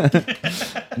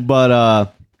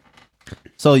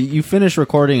so you finished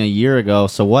recording a year ago.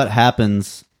 So what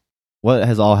happens? What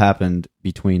has all happened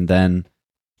between then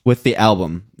with the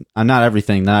album? Not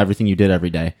everything you did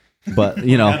every day, but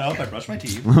I got up, I brushed my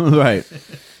teeth. Right.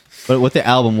 But with the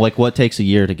album, like, what takes a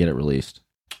year to get it released?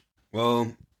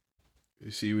 Well,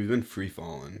 you see, we've been free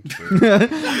falling.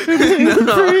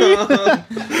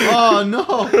 Oh no!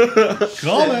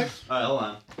 Call back. All right, hold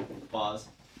on. Pause.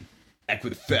 Back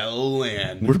with fellow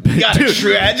land. We're back. Got a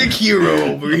tragic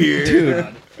hero over here,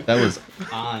 dude. That was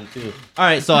on too. All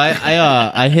right, so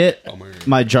I hit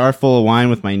my jar full of wine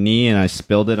with my knee and I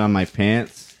spilled it on my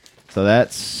pants. So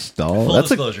that's stall. Full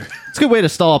disclosure. It's a good way to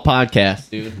stall a podcast,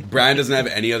 dude. Brian doesn't have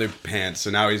any other pants, so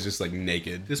now he's just like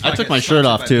naked. I took my shirt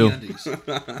off too.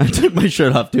 I took my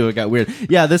shirt off too. It got weird.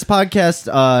 Yeah, this podcast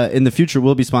in the future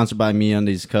will be sponsored by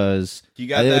MeUndies because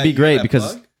it'd be great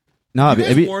because plug? No, have you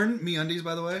guys worn MeUndies,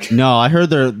 by the way? No, I heard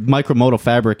their micromodal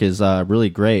fabric is really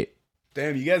great.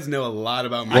 Damn, you guys know a lot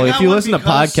about me. Well, if you listen to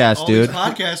podcasts, all dude. These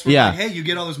podcasts were Yeah. like, hey, you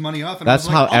get all this money off. And That's I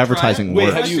was like, how I'll advertising try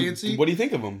it. works. Wait, what do you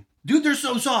think of them? Dude, they're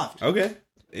so soft. Okay.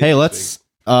 Hey, let's.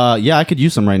 Yeah, I could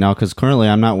use some right now because currently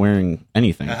I'm not wearing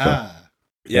anything. So Aha.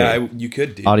 Yeah, you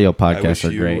could, dude. audio I podcasts wish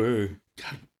are you great. were.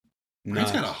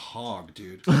 Brian's Not. got a hog,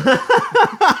 dude. Oh,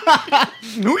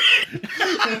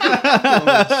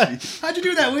 How'd you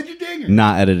do that with your dinger?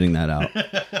 Not editing that out.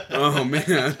 Oh,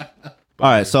 man.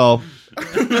 All right, so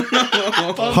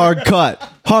hard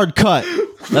cut.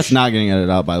 That's not getting edited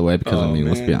out, by the way, because Oh, I mean,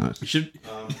 let's be man. honest. You should.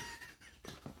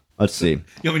 Let's see. You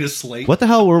want me to slate? What the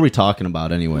hell were we talking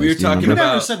about, anyways? We were Do you talking You remember?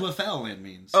 never about- said what foul land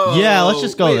means. Oh, Yeah, let's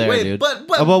just go there, dude. But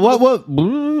what?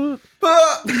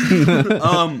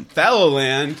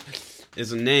 Fallowland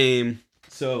is a name.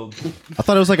 So I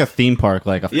thought it was like a theme park,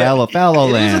 like a fallow It is a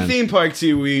land. theme park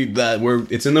too.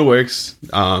 It's in the works.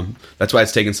 That's why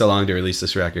it's taken so long to release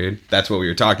this record. That's what we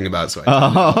were talking about. So I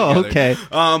tied it all Oh, together.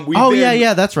 okay.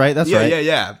 Yeah. That's right. That's right.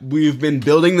 Yeah. We've been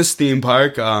building this theme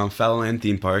park, Fallowland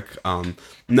theme park.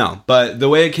 No, but the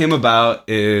way it came about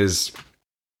is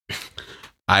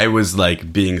I was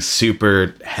like being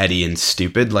super heady and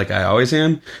stupid, like I always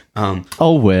am.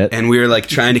 Oh, wit. And we were like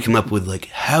trying to come up with like,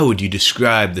 how would you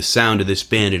describe the sound of this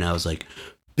band? And I was like,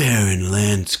 barren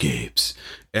landscapes.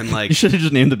 And like, You should have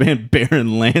just named the band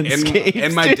Barren Landscapes.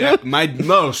 and my dad,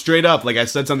 no, straight up, like I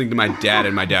said something to my dad,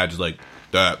 and my dad was like,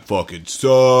 "That fucking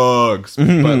sucks,"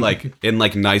 but like in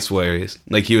like nice ways.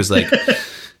 Like he was like,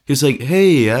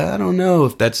 "Hey, I don't know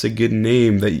if that's a good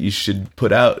name that you should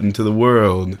put out into the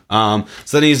world." So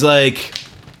then he's like,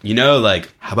 like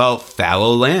how about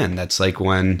fallow land? That's like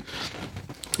when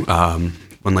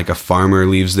like a farmer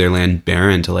leaves their land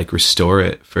barren to like restore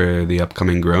it for the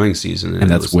upcoming growing season, and it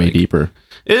that's was, way like, deeper.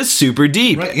 It's super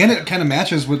deep. Right, and it kind of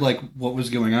matches with like what was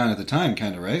going on at the time,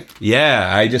 kind of, right? Yeah,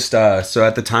 I just so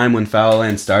at the time when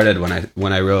Fallowland started,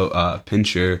 when I wrote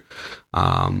Pincher,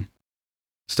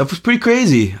 stuff was pretty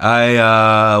crazy.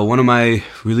 One of my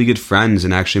really good friends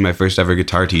and actually my first ever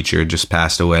guitar teacher just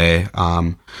passed away.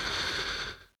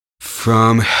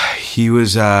 He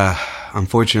was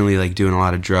unfortunately like doing a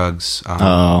lot of drugs.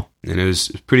 And it was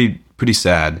pretty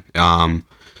sad. And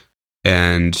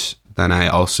then I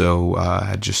also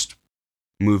had just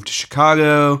moved to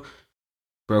Chicago,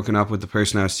 broken up with the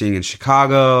person I was seeing in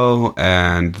Chicago,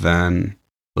 and then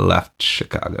left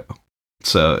Chicago.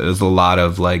 So it was a lot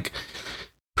of like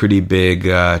pretty big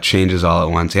changes all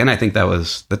at once. And I think that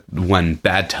was when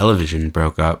Bad Television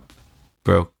broke up.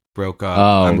 Oh,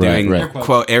 I'm right, doing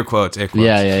right. air quotes.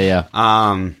 Yeah.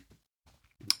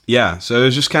 Yeah, so it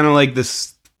was just kind of like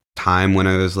this time when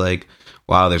I was like,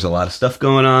 wow, there's a lot of stuff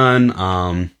going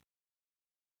on.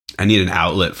 I need an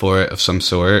outlet for it of some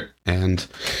sort. And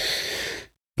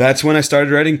that's when I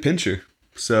started writing Pincher.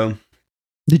 So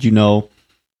Did you know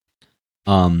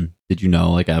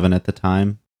like Evan at the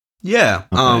time? yeah.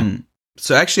 Okay.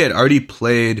 So actually I'd already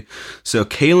played. So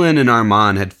Kalen and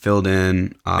Armand had filled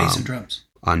in Bass and drums.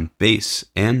 on bass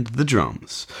and the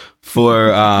drums for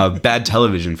Bad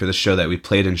Television for the show that we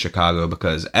played in Chicago,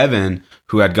 because Evan,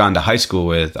 who I'd gone to high school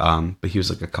with, but he was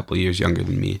like a couple years younger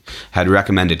than me, had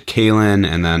recommended Kalen,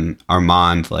 and then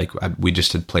Armand, like we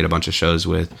just had played a bunch of shows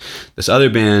with this other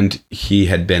band he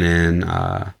had been in,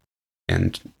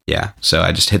 and yeah, so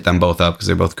I just hit them both up because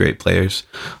they're both great players.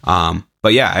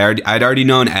 But yeah, I'd already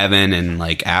known Evan, and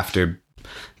like after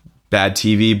Bad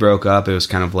TV broke up, it was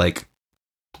kind of like,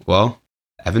 well,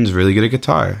 Evan's really good at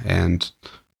guitar, and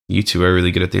you two are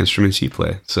really good at the instruments you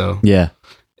play. So Yeah.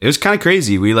 it was kind of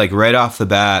crazy. We like right off the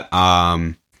bat,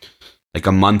 like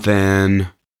a month in,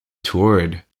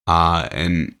 toured,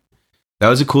 and that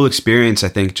was a cool experience. I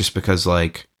think just because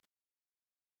like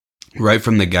right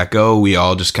from the get go, we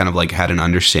all just kind of like had an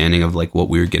understanding of like what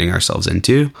we were getting ourselves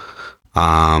into.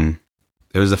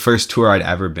 It was the first tour I'd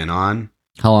ever been on.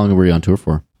 How long were you on tour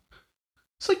for?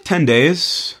 It's like 10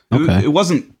 days. Okay. It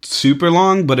wasn't super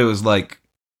long, but it was like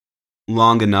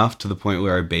long enough to the point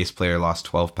where our bass player lost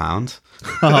 12 pounds.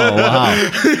 Oh,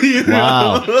 wow. You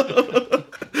know?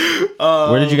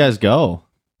 Where did you guys go?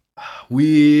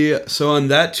 So on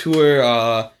that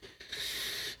tour,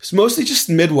 it's mostly just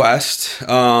Midwest.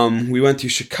 We went through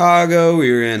Chicago. We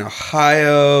were in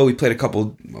Ohio. We played a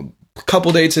couple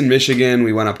dates in Michigan.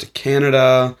 We went up to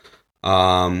Canada.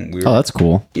 That's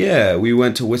cool. Yeah, we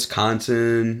went to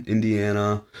Wisconsin,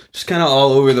 Indiana, just kind of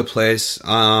all over the place.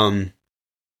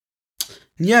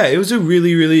 Yeah, it was a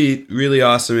really, really, really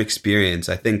awesome experience.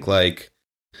 I think like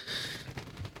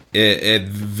it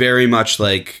very much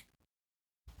like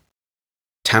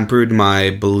tempered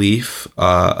my belief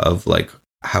of like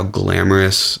how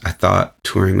glamorous I thought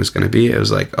touring was going to be. It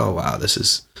was like, oh wow, this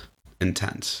is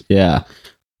intense. Yeah.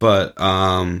 but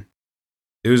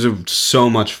it was so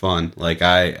much fun. Like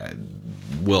I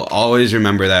will always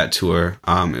remember that tour.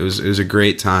 It was a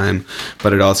great time,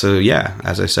 but it also, yeah,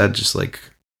 as I said, just like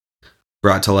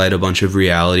brought to light a bunch of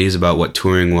realities about what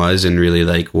touring was and really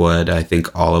like what I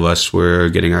think all of us were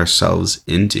getting ourselves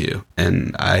into.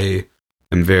 And I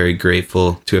am very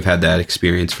grateful to have had that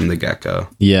experience from the get-go.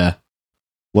 Yeah.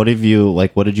 What did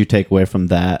you take away from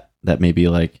that maybe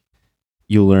like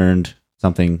you learned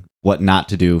something, what not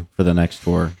to do for the next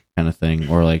tour kind of thing,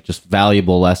 or like just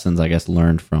valuable lessons, I guess,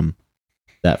 learned from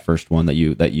that first one that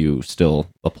you still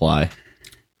apply?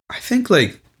 I think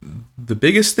like the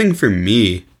biggest thing for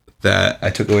me that I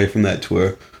took away from that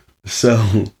tour,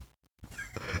 so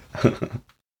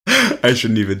I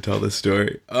shouldn't even tell this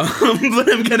story,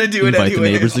 but I'm gonna do it Invite anyway.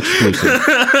 the neighbors exclusive.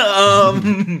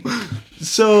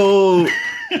 So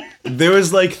there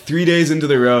was like 3 days into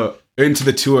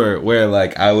the tour where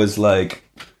like I was like,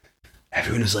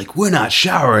 everyone was like, we're not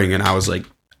showering, and I was like,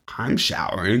 I'm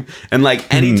showering. And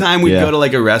like anytime we'd go to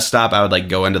like a rest stop, I would like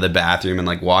go into the bathroom and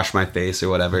like wash my face or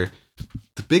whatever.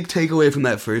 The big takeaway from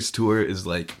that first tour is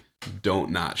like, don't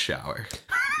not shower.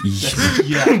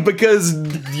 Yeah. Because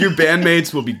your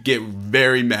bandmates will get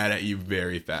very mad at you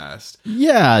very fast.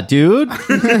 Yeah, dude.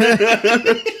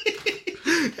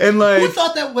 And Who like,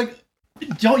 thought that? Like, you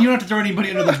don't have to throw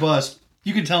anybody under the bus.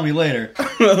 You can tell me later.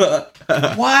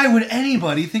 Why would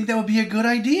anybody think that would be a good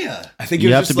idea? I think it You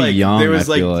was have just to be like, young, there was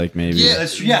I like, feel like maybe. Yeah,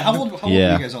 that's true. Yeah, how old were you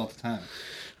guys all at the time?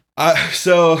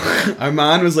 So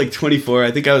Armand was like 24. I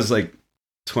think I was like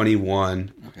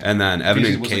 21. Okay. And then Evan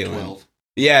Beasley and was like Caitlin. 12.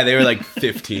 Yeah, they were like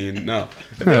 15. No,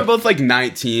 they were both like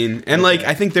 19. And like,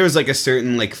 I think there was like a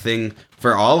certain like thing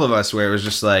for all of us where it was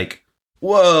just like,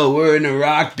 whoa, we're in a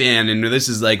rock band and this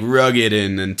is like rugged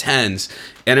and intense.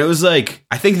 And it was like,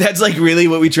 I think that's like really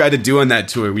what we tried to do on that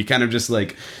tour. We kind of just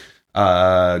like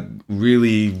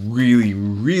really, really,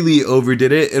 really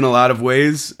overdid it in a lot of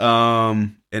ways,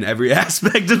 in every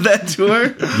aspect of that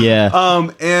tour. Yeah.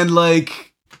 And like,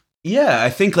 yeah, I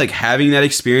think like having that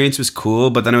experience was cool,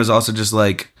 but then it was also just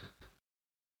like,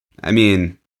 I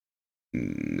mean,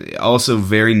 also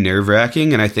very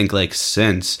nerve-wracking. And I think like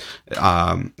since,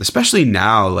 especially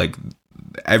now, like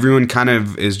everyone kind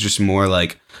of is just more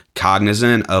like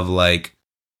cognizant of like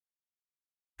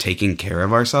taking care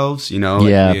of ourselves, you know?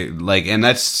 Like, and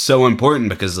that's so important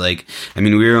because like, I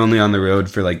mean, we were only on the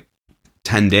road for like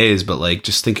 10 days, but like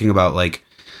just thinking about like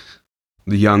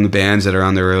the young bands that are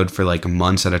on the road for like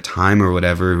months at a time or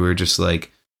whatever, who are just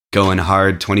like going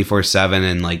hard 24/7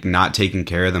 and like not taking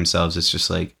care of themselves. It's just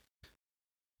like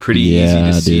pretty easy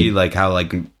to see like how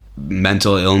like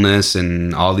mental illness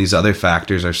and all these other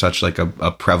factors are such like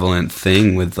a prevalent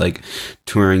thing with like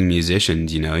touring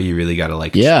musicians. You know, you really got to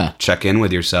like check in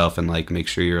with yourself and like make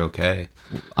sure you're okay.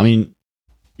 I mean,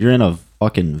 you're in a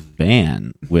fucking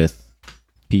van with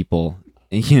people,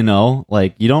 you know,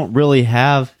 like you don't really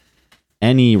have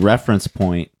any reference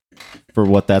point for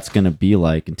what that's going to be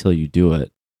like until you do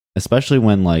it. Especially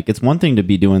when like, it's one thing to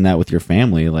be doing that with your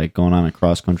family, like going on a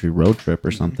cross country road trip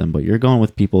or something, but you're going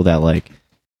with people that like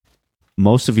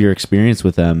most of your experience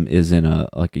with them is in a,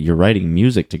 like you're writing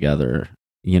music together,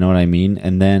 you know what I mean?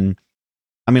 And then,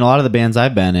 I mean, a lot of the bands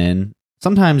I've been in,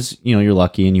 sometimes, you know, you're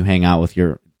lucky and you hang out with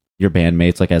your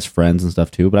bandmates, like as friends and stuff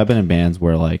too. But I've been in bands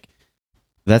where like,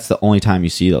 that's the only time you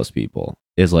see those people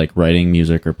is like writing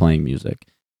music or playing music.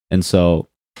 And so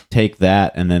take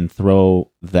that and then throw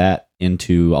that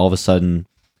into all of a sudden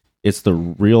it's the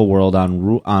real world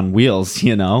on wheels,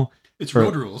 you know? It's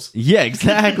road rules. Yeah,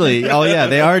 exactly. Oh yeah,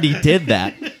 they already did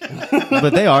that.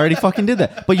 But they already fucking did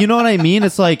that. But you know what I mean?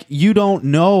 It's like you don't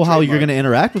know how you're going to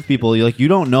interact with people. You like you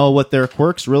don't know what their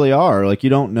quirks really are. Like you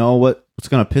don't know what's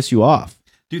going to piss you off.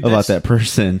 Dude, about that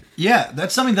person. Yeah,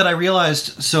 that's something that I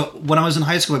realized. So when I was in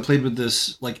high school, I played with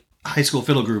this like high school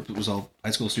fiddle group. It was all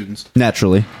high school students.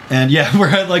 Naturally. And yeah,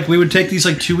 we would take these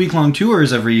like 2-week-long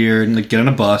tours every year and like get on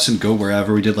a bus and go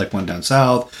wherever. We did like one down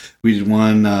south. We did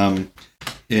one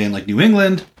in like New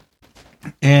England.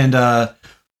 And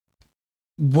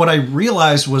what I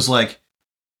realized was like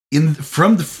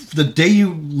from the day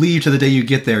you leave to the day you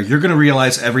get there, you're going to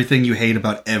realize everything you hate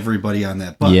about everybody on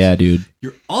that bus. Yeah, dude.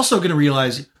 You're also going to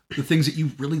realize the things that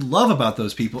you really love about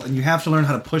those people, and you have to learn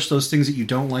how to push those things that you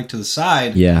don't like to the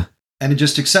side. Yeah. And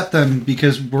just accept them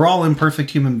because we're all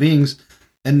imperfect human beings,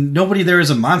 and nobody there is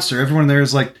a monster. Everyone there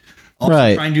is like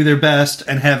also trying to do their best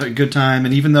and have a good time.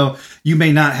 And even though you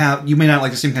may not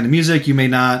like the same kind of music, you may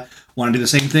not want to do the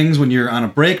same things when you're on a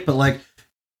break, but like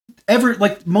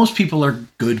most people are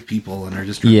good people and are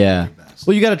just trying to do their best.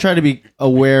 Well, you got to try to be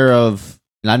aware of,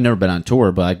 and I've never been on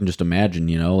tour, but I can just imagine,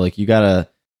 you know, like you got to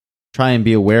try and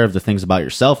be aware of the things about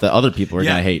yourself that other people are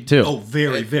going to hate too. Oh,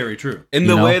 very, very true. And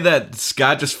the way that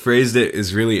Scott just phrased it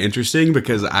is really interesting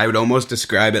because I would almost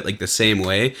describe it like the same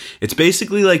way. It's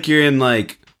basically like you're in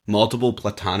like multiple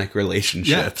platonic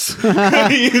relationships.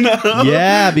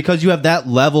 Yeah, because you have that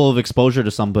level of exposure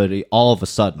to somebody all of a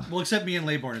sudden. Well, except me and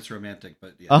Laybourne, it's romantic,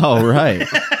 but yeah. Oh, right.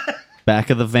 Back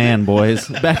of the van, boys.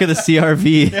 Back of the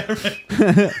CRV. Yeah,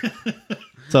 right.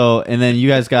 So, and then you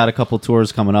guys got a couple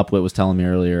tours coming up, Whit was telling me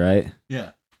earlier, right?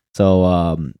 Yeah.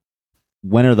 So,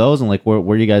 when are those, and like where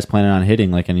are you guys planning on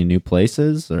hitting? Like any new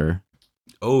places or?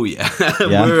 Oh yeah.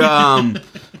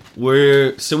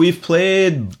 We've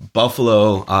played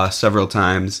Buffalo several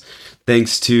times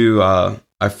thanks to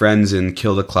our friends in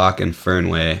Kill the Clock and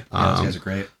Fernway. Those guys are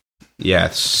great. Yeah,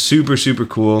 super, super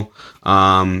cool.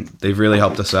 They've really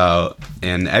helped us out.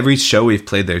 And every show we've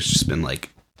played there's just been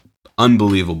like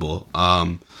unbelievable.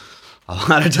 A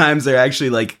lot of times they're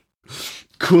actually like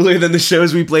cooler than the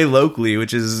shows we play locally,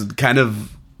 which is kind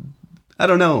of, I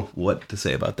don't know what to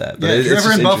say about that. But yeah, if you're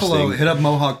ever in Buffalo, interesting. hit up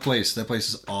Mohawk Place. That place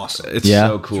is awesome. It's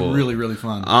so cool. It's really, really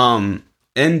fun.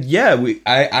 And yeah,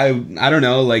 I don't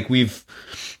know, like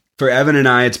for Evan and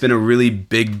I, it's been a really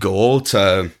big goal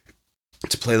to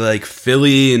play like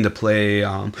Philly and to play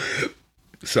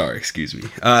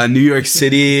New York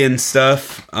City and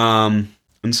stuff.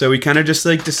 And so we kind of just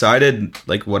like decided,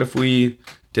 like, what if we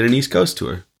did an East Coast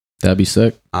tour? That'd be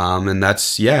sick. And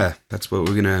that's what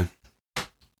we're gonna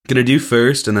do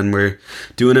first, and then we're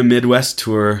doing a Midwest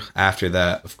tour after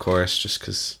that, of course, just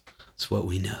because it's what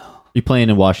we know. You playing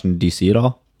in Washington D.C. at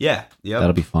all? Yeah, yeah,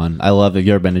 that'll be fun. I love it. Have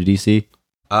you ever been to D.C.?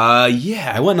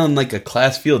 Yeah, I went on like a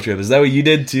class field trip. Is that what you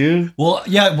did too? Well,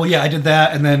 yeah, I did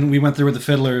that, and then we went there with the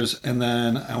Fiddlers, and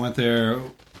then I went there.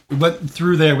 We went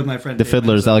through there with my friend. The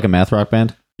Fiddlers, is that like a math rock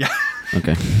band? Yeah.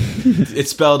 Okay.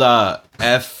 It's spelled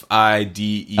FIDE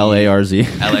LARZ.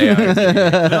 LARZ.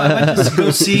 I went to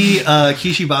go see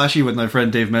Kishibashi with my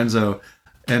friend Dave Menzo,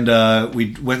 and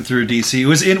we went through DC. It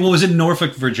was in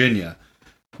Norfolk, Virginia.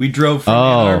 We drove from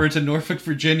Ann Arbor to Norfolk,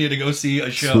 Virginia to go see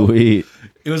a show. Sweet.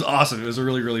 It was awesome. It was a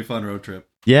really, really fun road trip.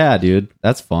 Yeah, dude,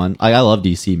 that's fun. I love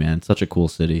DC, man. It's such a cool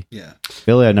city. Yeah.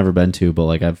 Philly, I've never been to, but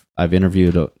like I've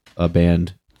interviewed a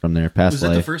band from there. Past Was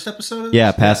Life. that the first episode of this?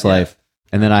 Yeah, Past Life.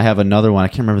 And then I have another one. I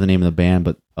can't remember the name of the band,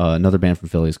 but another band from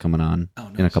Philly is coming on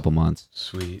in a couple months.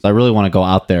 Sweet. So I really want to go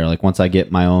out there. Like once I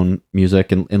get my own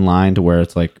music in line to where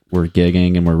it's like we're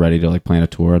gigging and we're ready to like plan a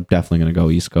tour, I'm definitely going to go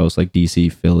East Coast, like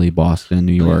DC, Philly, Boston,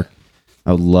 New York.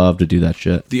 I would love to do that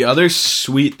shit. The other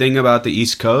sweet thing about the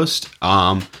East Coast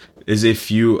is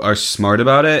if you are smart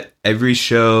about it, every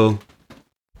show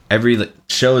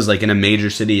is like in a major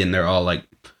city and they're all like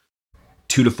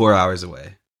 2 to 4 hours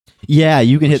away. Yeah,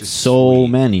 you can hit so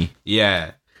many.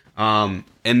 Yeah. And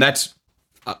that's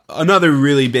another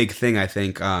really big thing, I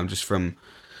think, just from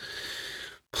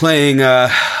playing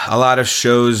a lot of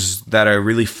shows that are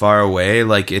really far away.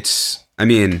 Like if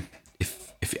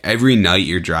every night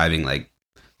you're driving like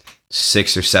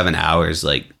 6 or 7 hours,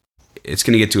 like it's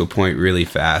going to get to a point really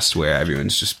fast where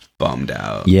everyone's just bummed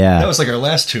out. Yeah. That was like our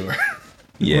last tour.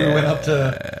 Yeah. We went up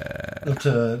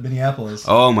to Minneapolis.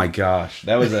 Oh my gosh.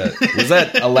 Was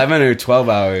that 11 or 12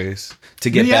 hours to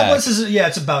get Minneapolis back?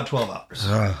 It's about 12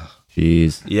 hours.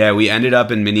 Jeez. Yeah, we ended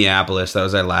up in Minneapolis. That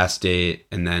was our last date.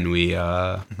 And then we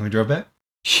drove back?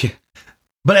 Yeah.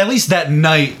 But at least that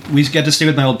night, we got to stay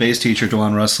with my old bass teacher,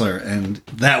 Dewan Russler, and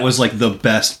that was like the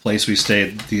best place we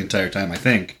stayed the entire time, I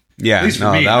think. Yeah, at least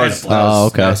for me. that was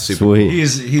okay, super sweet. cool.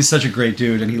 He's such a great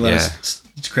dude, and he let us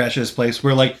crash at his place.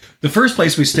 We're like the first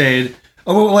place we stayed.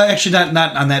 Oh, well, actually,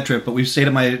 not on that trip, but we stayed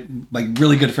at my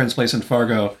really good friend's place in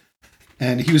Fargo,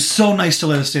 and he was so nice to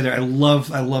let us stay there. I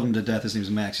love him to death. His name's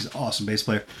Max. He's an awesome bass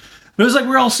player. But it was like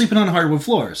we're all sleeping on hardwood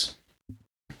floors,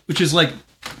 which is like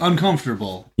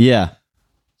uncomfortable. Yeah.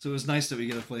 So it was nice that we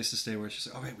get a place to stay where it's just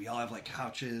like, oh, wait, we all have like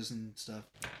couches and stuff.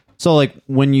 So like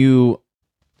when you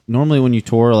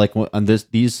tour, like on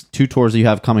these 2 tours that you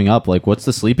have coming up, like what's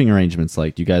the sleeping arrangements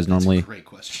like? Do you guys normally? That's a great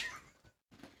question.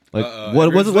 Like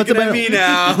what's it been? Me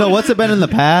now. No, what's it been in the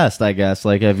past? I guess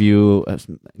like have you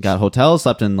got hotels,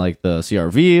 slept in like the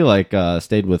CRV, like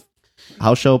stayed with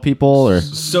house show people, or?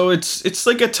 So it's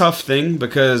like a tough thing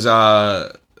because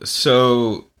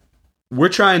so we're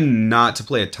trying not to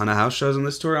play a ton of house shows on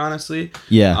this tour, honestly.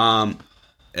 Yeah.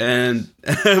 And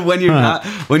when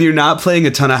you're not playing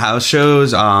a ton of house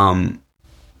shows,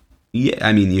 yeah,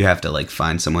 I mean, you have to like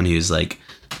find someone who's like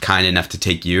kind enough to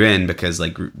take you in, because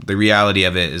like the reality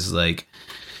of it is like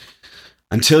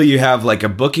until you have like a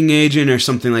booking agent or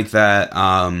something like that,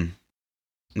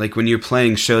 like when you're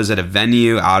playing shows at a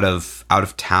venue out of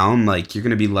town, like you're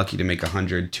gonna be lucky to make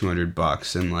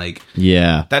 $100-$200, and like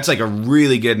that's like a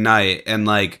really good night. And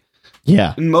like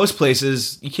in most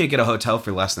places you can't get a hotel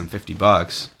for less than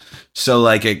 $50. So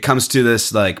like it comes to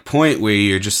this like point where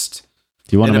you're just.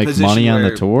 Do you want to make money on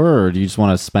the tour, or do you just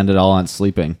want to spend it all on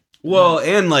sleeping? Well,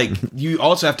 and like you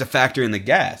also have to factor in the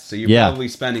gas, so you're probably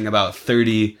spending about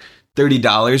 $30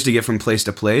 to get from place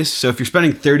to place. So if you're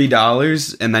spending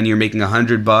 $30 and then you're making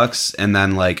 $100, and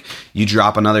then like you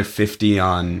drop another $50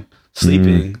 on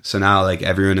sleeping, so now like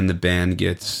everyone in the band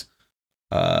gets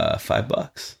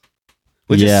 $5,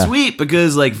 which is sweet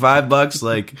because like $5,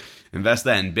 like invest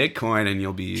that in Bitcoin and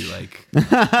you'll be like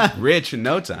rich in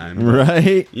no time,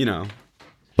 right? You know.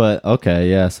 But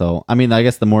okay, yeah. So I mean, I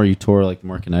guess the more you tour, like the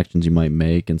more connections you might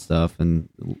make and stuff, and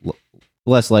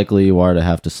less likely you are to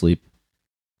have to sleep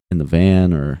in the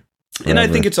van or whatever. And I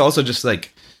think it's also just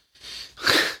like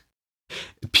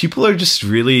people are just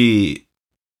really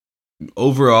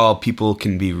overall, people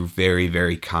can be very,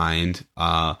 very kind.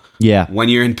 When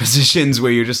you're in positions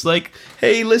where you're just like,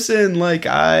 hey, listen, like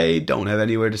I don't have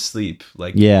anywhere to sleep,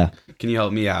 like can you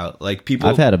help me out? Like people,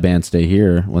 I've had a band stay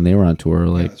here when they were on tour.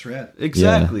 Like that's rad.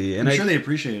 Exactly. And I'm sure they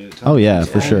appreciate it. Oh yeah,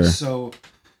 for sure. So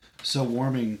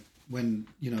warming when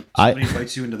somebody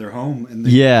invites you into their home and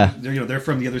they're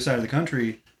from the other side of the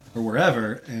country or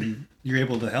wherever, and you're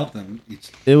able to help them.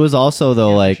 It was also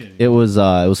though like it was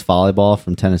volleyball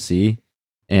from Tennessee,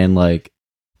 and like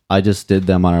I just did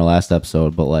them on our last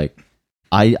episode, but like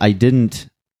I didn't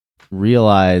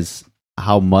realize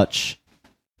how much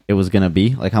it was gonna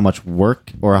be, like how much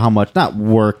work, or how much, not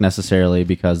work necessarily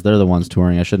because they're the ones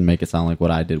touring. I shouldn't make it sound like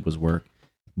what I did was work,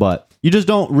 but you just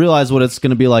don't realize what it's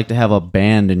gonna be like to have a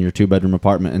band in your 2-bedroom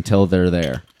apartment until they're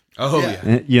there. Oh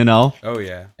yeah. You know? Oh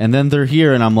yeah. And then they're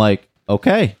here and I'm like,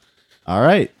 okay, all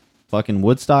right, fucking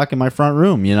Woodstock in my front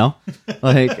room, you know?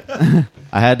 Like I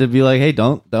had to be like, hey,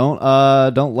 don't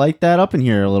light that up in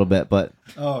here a little bit, but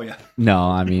oh yeah. No,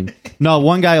 I mean, no,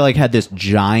 one guy like had this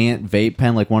giant vape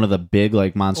pen, like one of the big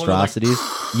like monstrosities.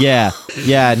 Yeah,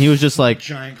 and he was just like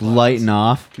lighting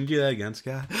off. Can you do that again,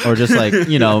 Scott? Or just like,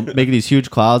 making these huge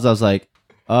clouds. I was like,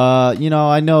 I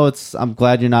know I'm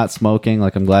glad you're not smoking,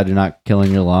 like I'm glad you're not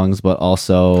killing your lungs, but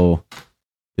also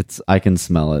I can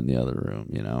smell it in the other room,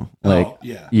 Like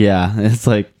yeah, it's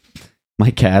like my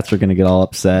cats are gonna get all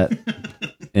upset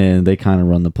and they kind of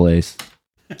run the place.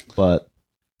 But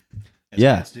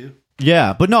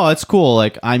yeah, but no, it's cool.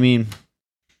 Like, I mean,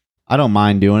 I don't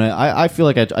mind doing it. I feel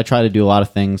like I try to do a lot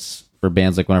of things for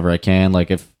bands, like whenever I can. Like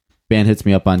if band hits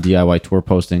me up on DIY tour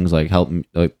postings, like help me.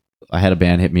 Like I had a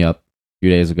band hit me up a few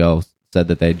days ago, said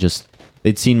that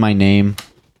they'd seen my name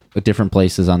at different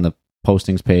places on the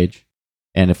postings page,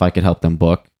 and if I could help them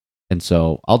book. And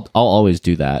so I'll always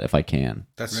do that if I can.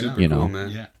 That's super cool,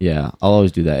 man. Yeah, I'll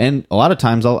always do that. And a lot of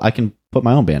times I can put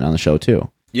my own band on the show too.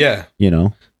 Yeah.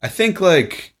 I think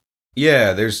like,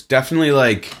 there's definitely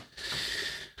like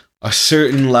a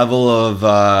certain level of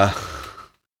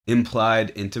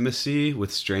implied intimacy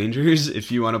with strangers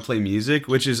if you want to play music,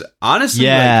 which is honestly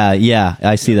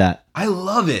I see that. I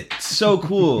love it. It's so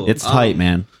cool. It's tight,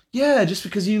 man. Yeah, just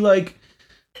because you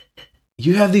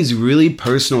have these really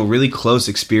personal, really close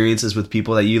experiences with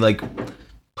people that you like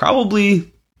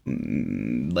probably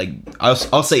like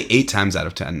I'll say 8 times out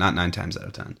of 10, not 9 times out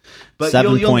of 10, but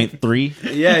 7.3.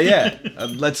 Yeah.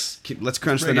 Let's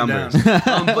crunch the numbers.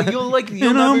 But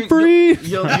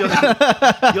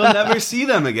you'll never see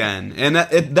them again, and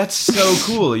that's so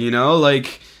cool.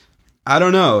 Like I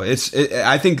don't know.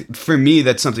 I think for me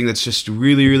that's something that's just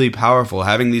really, really powerful.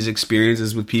 Having these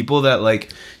experiences with people that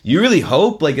like you really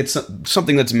hope like it's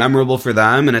something that's memorable for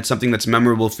them, and it's something that's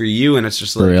memorable for you, and it's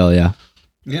just like for real, yeah.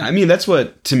 Yeah, I mean that's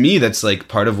like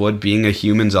part of what being a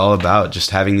human's all about.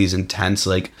 Just having these intense,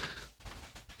 like,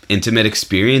 intimate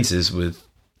experiences with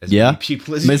as many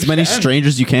people as many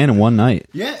strangers you can in one night.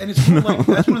 Yeah, and it's cool, like,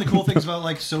 that's one of the cool things about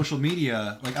like social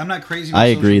media. Like I'm not crazy about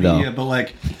social media, but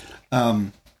like,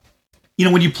 when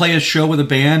you play a show with a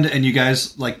band and you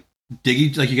guys like you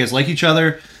guys like each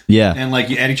other, and like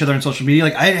you add each other on social media.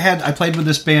 Like I played with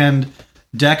this band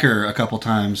Decker a couple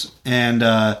times, and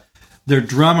their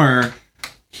drummer.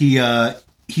 He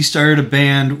started a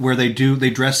band where they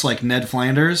dress like Ned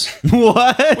Flanders.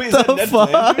 What? Wait, the Ned fuck?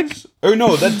 Flanders? Or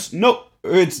no,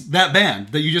 it's that band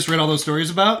that you just read all those stories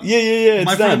about. Yeah.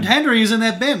 My friend Henry is in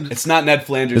that band. It's not Ned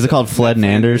Flanders. Is it called Fled and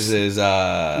Anders? Is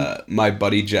my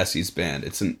buddy Jesse's band.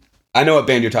 I know what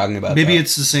band you're talking about. Maybe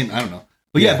it's the same. I don't know.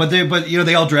 But but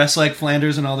they all dress like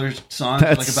Flanders in all their songs.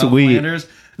 That's like about sweet. Flanders.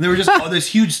 And there were just this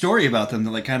huge story about them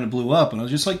that like kind of blew up, and I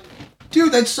was just like,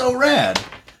 dude, that's so rad.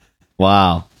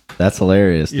 Wow, that's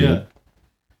hilarious, dude.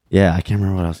 Yeah, I can't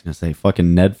remember what I was gonna say.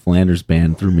 Fucking Ned Flanders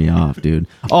band threw me off, dude.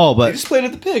 Oh, They but just played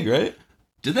at the Pig, right?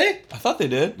 Did they? I thought they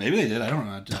did. Maybe they did. I don't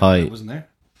know. Tight. I wasn't there.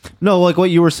 no, like what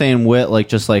you were saying, Whit, like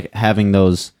just like having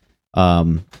those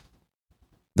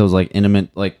like intimate,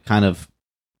 like kind of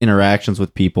interactions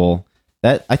with people.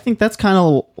 That I think that's kind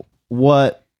of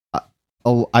what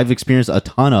I've experienced a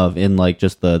ton of in like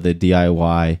just the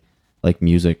DIY like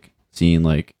music scene.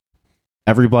 Like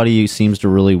everybody seems to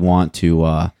really want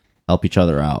to help each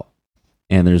other out,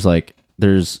 and there's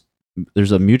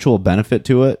a mutual benefit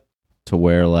to it, to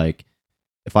where like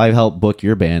if I help book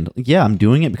your band, yeah, I'm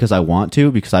doing it because I want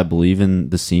to, because I believe in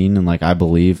the scene, and like I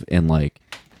believe in like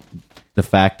the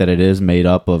fact that it is made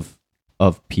up of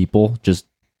people just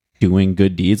doing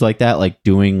good deeds like that, like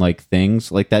doing like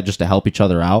things like that just to help each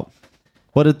other out.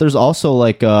 But there's also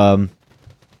like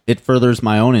it furthers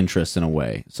my own interests in a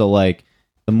way. So like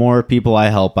the more people I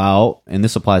help out, and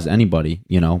this applies to anybody,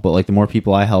 you know, but like the more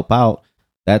people I help out,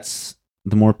 that's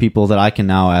the more people that I can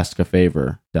now ask a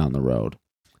favor down the road.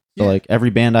 So like every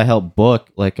band I help book,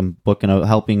 like I'm booking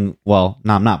I'm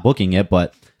not booking it,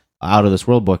 but Out of This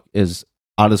World Booking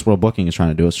is trying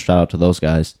to do it. Shout out to those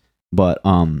guys. But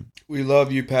We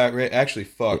love you, Pat Ray. Actually,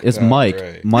 fuck. it's Pat Mike.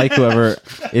 Ray. Mike, whoever.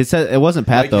 It wasn't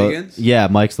Pat Mike though. Higgins? Yeah,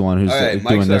 Mike's the one who's All right, doing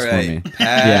Mike's this all for right. me.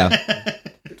 Pat, Yeah.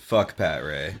 fuck Pat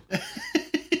Ray.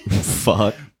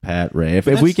 Fuck Pat Ray.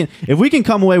 If we can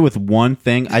come away with one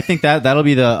thing, I think that'll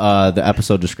be the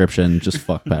episode description. Just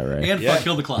fuck Pat Ray. And Yeah. fuck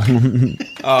Kill the Clock.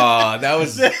 Oh, that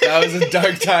was a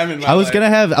dark time in my I was life.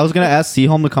 gonna ask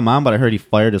Seaholm to come on, but I heard he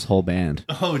fired his whole band.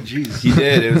 Oh, jeez. He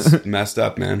did. It was messed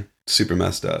up, man. Super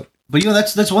messed up. But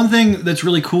that's one thing that's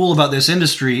really cool about this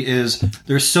industry is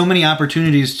there's so many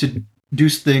opportunities to do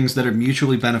things that are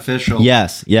mutually beneficial.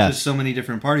 Yes. To so many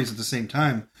different parties at the same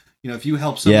time. You know, if you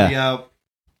help somebody out,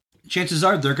 chances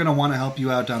are they're going to want to help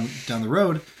you out down the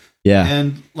road. Yeah.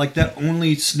 And like that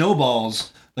only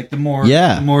snowballs. Like the more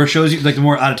shows you, like the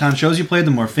more out of town shows you play,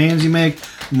 the more fans you make,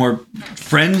 the more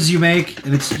friends you make,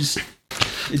 and it's just.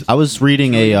 I was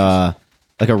reading a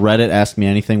Reddit Ask Me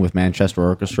Anything with Manchester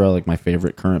Orchestra, like my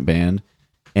favorite current band,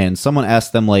 and someone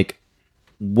asked them like,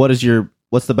 what's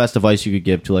the best advice you could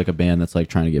give to like a band that's like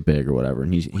trying to get big or whatever?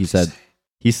 And he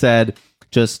said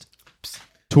just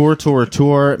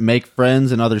tour, make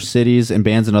friends in other cities and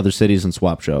bands in other cities, and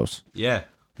swap shows. Yeah.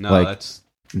 No, Like,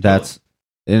 that's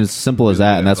and it's simple as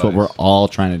that, and that's what we're all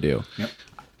trying to do. Yep.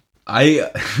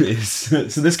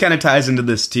 So this kind of ties into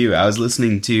this too. I was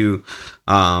listening to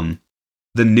the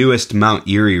newest Mount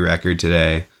Erie record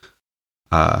today.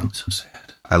 So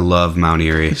sad. I love Mount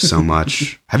Erie so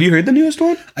much. Have you heard the newest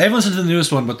one? I haven't listened to the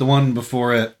newest one, but the one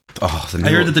before it. Oh, I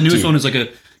heard that the newest one is like a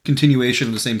continuation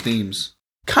of the same themes.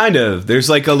 Kind of. There's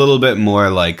like a little bit more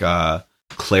like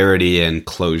clarity and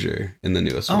closure in the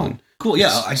newest one. Cool. Yeah,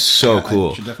 Cool. I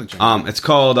should definitely check it out. It's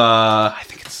called I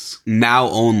think it's Now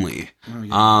Only. Oh,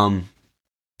 yeah. I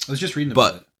was just reading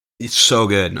about it. It's so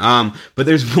good. But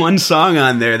there's one song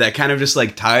on there that kind of just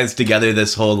like ties together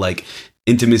this whole like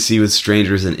intimacy with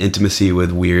strangers and intimacy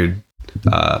with weird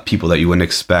people that you wouldn't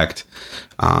expect.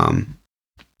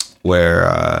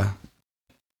 Where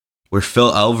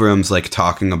Phil Elverum's like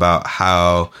talking about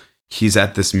how he's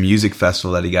at this music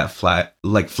festival that he got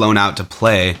flown out to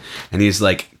play, and he's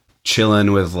like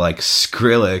chilling with like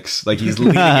Skrillex, like he's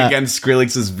leaning against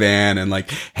Skrillex's van and like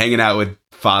hanging out with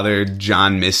Father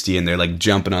John Misty, and they're like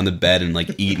jumping on the bed and like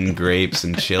eating grapes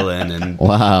and chilling, and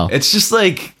Wow. it's just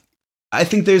like I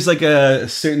think there's like a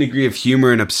certain degree of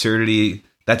humor and absurdity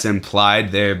that's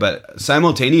implied there, but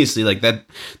simultaneously like that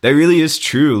really is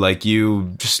true. Like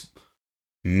you just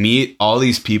meet all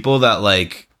these people that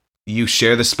like you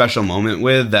share the special moment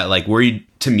with, that like were you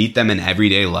to meet them in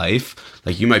everyday life,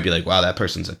 like you might be like, wow, that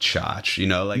person's a chotch, you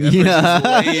know, like that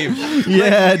person's lame.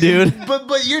 Yeah, dude.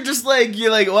 But you're just like, you're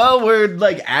like, well, we're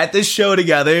like at this show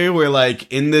together, we're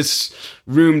like in this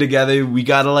room together, we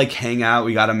gotta like hang out,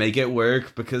 we gotta make it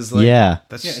work, because like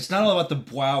that's Yeah, it's not all about the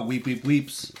wow weep weep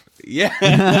weeps. yeah.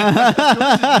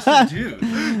 Dude.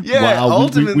 Yeah, Wow,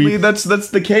 ultimately that's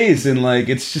the case, and like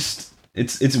it's just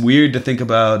it's weird to think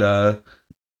about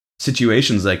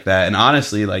situations like that. And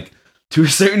honestly, like to a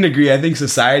certain degree, I think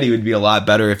society would be a lot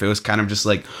better if it was kind of just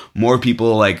like more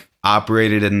people like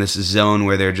operated in this zone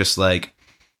where they're just like,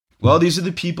 well, these are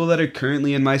the people that are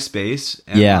currently in my space,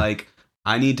 and like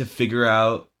I need to figure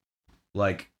out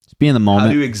like Just be in the moment.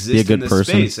 how to exist be a good in this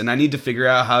person. space, and I need to figure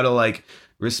out how to like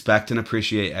respect and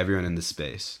appreciate everyone in this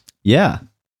space. Yeah.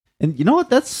 And you know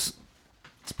what? It's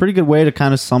a pretty good way to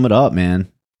kind of sum it up,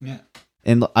 man. Yeah.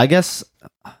 And I guess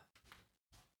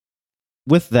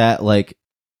with that, like,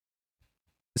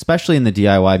 especially in the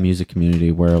DIY music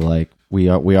community where like we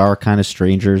are kind of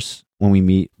strangers when we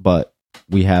meet, but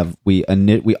we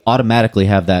automatically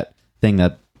have that thing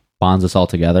that bonds us all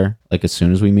together. Like as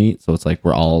soon as we meet, so it's like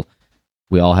we all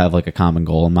have like a common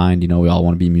goal in mind. You know, we all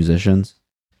want to be musicians.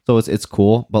 So it's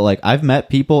cool. But like I've met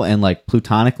people and like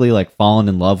platonically like fallen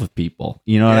in love with people.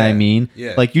 You know what I mean?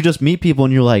 Yeah. Like you just meet people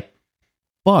and you're like,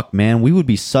 fuck, man, we would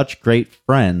be such great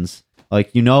friends.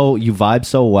 Like, you know, you vibe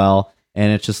so well,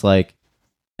 and it's just like,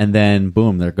 and then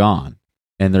boom, they're gone,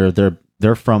 and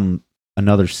they're from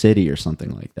another city or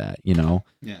something like that, you know.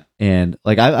 Yeah. And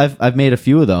like I've made a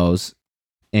few of those,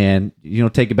 and you know,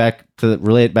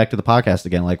 relate it back to the podcast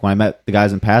again. Like when I met the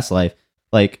guys in Past Life,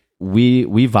 like we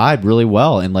vibed really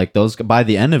well, and like those by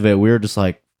the end of it, we were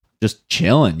just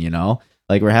chilling, you know,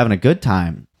 like we're having a good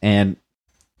time. And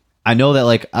I know that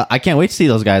like I can't wait to see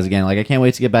those guys again. Like I can't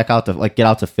wait to get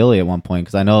out to Philly at one point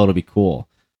because I know it'll be cool,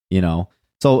 you know.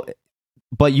 So,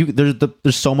 but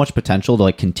there's so much potential to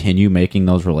like continue making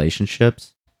those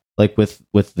relationships, like with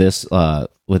this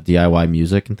with DIY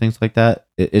music and things like that.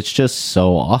 It's just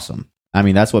so awesome. I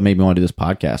mean, that's what made me want to do this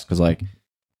podcast because like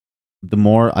the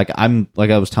more like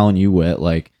I was telling you, Whit,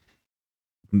 like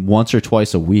once or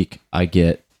twice a week I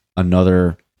get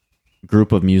another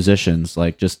group of musicians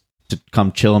like just to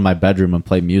come chill in my bedroom and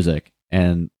play music,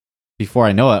 and before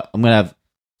I know it, I'm gonna have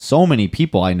so many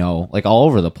people I know like all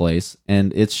over the place,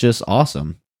 and it's just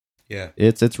awesome. Yeah,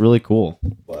 it's really cool.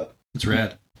 But it's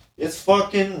rad. It's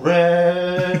fucking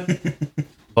rad.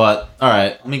 But all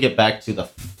right, let me get back to the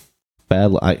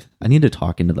bad. I need to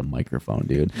talk into the microphone,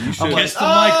 dude. you should. Kiss the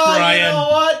mic, Brian. You know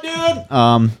what,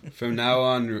 dude? From now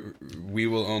on, we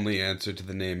will only answer to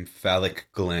the name phallic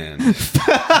gland.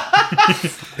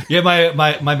 Yeah,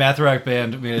 my math rock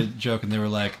band made a joke, and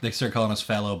they started calling us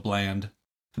Fallow Bland.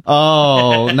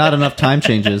 Oh, not enough time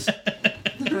changes.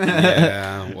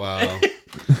 Yeah, wow.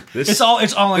 It's all in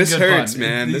this good hurts, fun.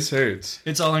 man. This hurts.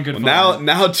 It's all in good fun. Now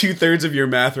 2/3 of your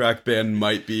math rock band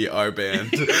might be our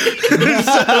band.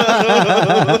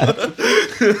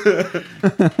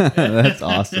 That's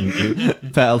awesome,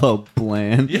 dude. Fallow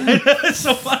bland. Yeah, it's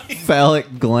so funny.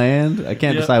 Phallic gland. I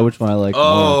can't Yeah. decide which one I like more.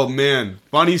 Oh man,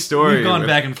 funny story. We've gone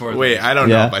back and forth. Wait, I don't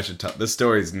know Yeah. if I should tell. This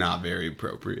story is not very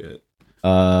appropriate.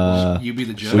 You be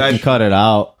the judge. We I- can cut it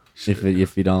out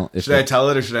if you don't. Should I tell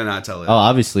it or should I not tell it? Oh,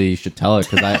 obviously you should tell it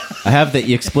because I have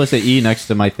the explicit E next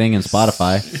to my thing in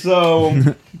Spotify. So,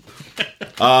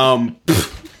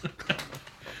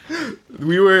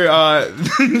 we were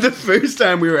the first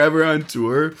time we were ever on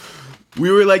tour.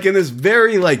 We were like in this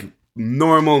very like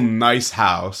normal, nice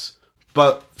house,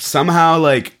 but somehow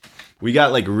like we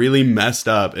got like really messed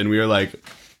up, and we were like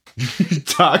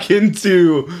talking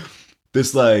to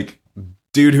this like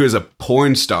dude who is a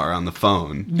porn star on the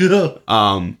phone.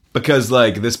 Because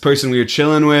like this person we were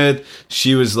chilling with,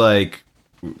 she was like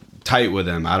tight with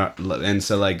him. And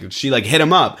so like she like hit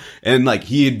him up, and like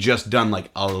he had just done like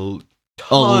a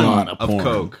ton of porn.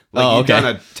 coke. Like Oh, he'd okay.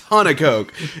 done a ton of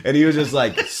coke, and he was just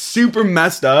like super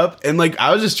messed up. And like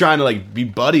I was just trying to like be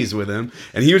buddies with him,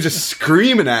 and he was just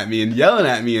screaming at me and yelling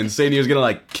at me and saying he was gonna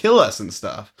like kill us and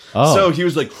stuff. Oh. So he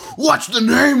was like, "What's the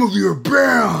name of your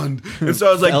band?" And so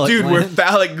I was like, Phallic "Dude, we're Gland?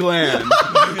 Phallic Gland."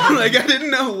 Like I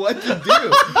didn't know what to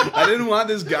do. I didn't want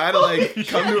this guy to like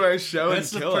come to our show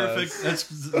That's and the kill perfect. us.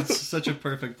 That's such a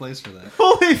perfect place for that.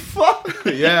 Holy fuck!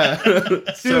 Yeah.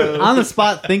 So On the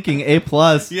spot thinking A+.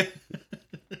 Yeah.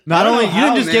 Not I don't only know you didn't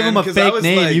how, just give him man, a 'cause I fake was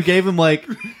name, like- you gave him like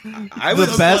I the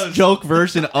was best close. joke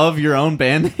version of your own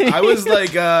band name. I was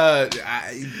like,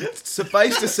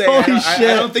 suffice to say, Holy I shit.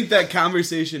 don't think that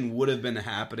conversation would have been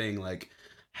happening like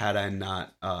had I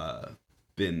not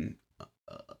been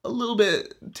a little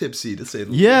bit tipsy, to say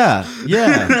the yeah,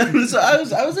 yeah. least. So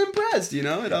I was impressed, you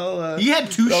know. It all. He had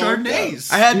two it all worked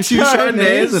Chardonnays. out. I had two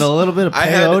Chardonnays and a little bit of I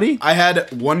peyote.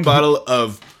 had one bottle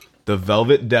of the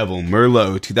Velvet Devil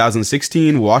Merlot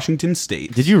 2016 Washington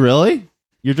State. Did you really?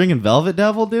 You're drinking Velvet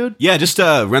Devil, dude? Yeah, just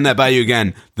run that by you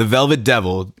again. The Velvet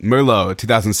Devil Merlot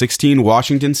 2016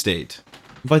 Washington State.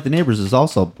 Invite the Neighbors is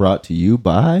also brought to you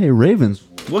by Ravens.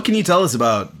 What can you tell us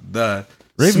about the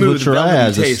Ravenswood smooth, velvety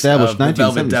Shiraz, taste established of the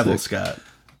Velvet 1976. Devil, Scott?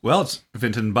 Well, it's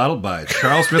invented and bottled by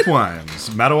Charles Smith Wines,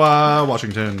 Mattawa,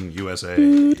 Washington, USA.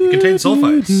 It contains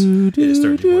sulfites. It is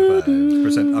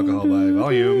 13.5% alcohol by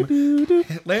volume.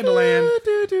 Land to land,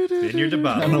 vineyard to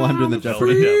bottle. I don't know why I'm doing the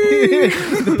Velvet Jeopardy.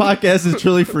 Devil. The podcast is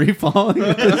truly free falling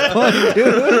at this point,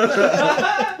 dude.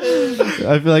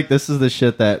 I feel like this is the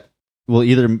shit that will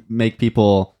either make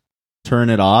people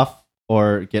turn it off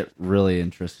or get really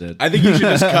interested. I think you should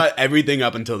just cut everything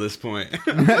up until this point.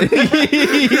 Yeah.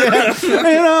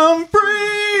 And I'm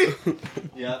free.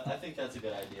 Yeah, I think that's a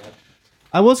good idea.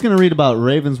 I was going to read about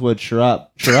Ravenswood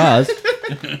Shiraz,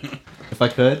 if I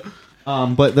could.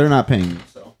 But they're not paying me.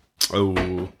 So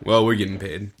Oh, well, we're getting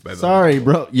paid. By sorry,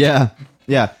 bro. Yeah.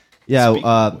 Speaking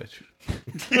of which.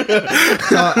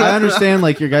 So I understand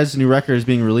like your guys' new record is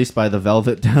being released by the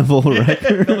Velvet Devil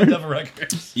record. Devil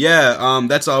Records. Yeah,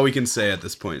 that's all we can say at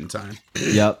this point in time.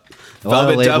 Yep. A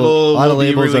Velvet Devil a lot of will be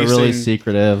labels are really releasing-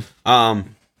 secretive.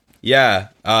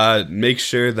 Make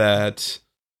sure that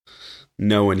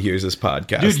no one hears this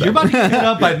podcast. Dude, you're about to get hit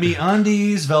up by Me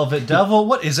Undies, Velvet Devil.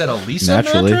 What is that, a Lisa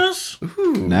Naturally. mattress?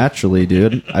 Naturally,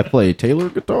 dude. I play Taylor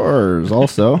guitars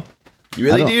also. You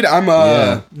really, I don't- dude? I'm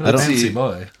Yeah. I don't see. fancy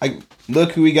boy.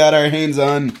 Look who we got our hands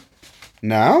on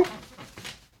now.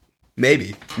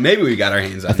 Maybe we got our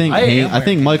hands on. I think I am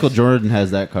wearing Michael Jordan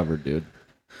has that covered, dude.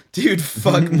 dude,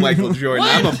 fuck Michael Jordan.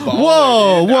 I'm a baller.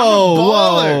 Whoa, dude.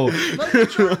 whoa, I'm a whoa!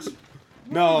 baller.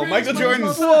 No, Michael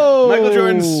Jordan's Whoa. Michael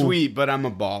Jordan's sweet, but I'm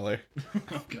a baller.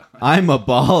 I'm a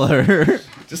baller.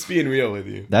 Just being real with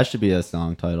you. That should be a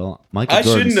song title. Michael I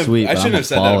Jordan's shouldn't have. sweet. I but shouldn't I'm have a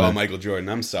said that baller. about Michael Jordan.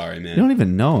 I'm sorry, man. You don't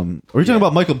even know him. Are you talking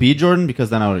about Michael B. Jordan? Because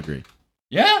then I would agree.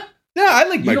 Yeah? Yeah, I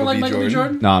like You Michael don't like B. Michael B.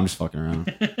 Jordan? No, I'm just fucking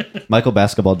around. Michael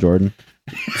Basketball Jordan.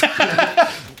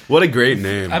 What a great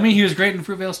name. I mean, he was great in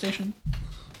Fruitvale Station.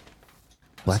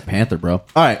 Black Panther, bro. All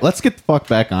right, let's get the fuck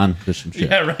back on to some shit.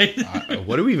 Yeah, right?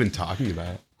 What are we even talking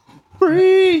about?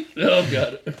 Free. Oh,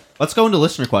 God. Let's go into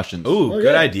listener questions. Ooh,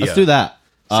 good idea. Let's do that.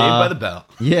 Saved by the Bell.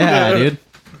 Yeah, dude.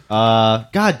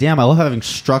 God damn, I love having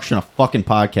structure in a fucking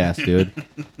podcast, dude.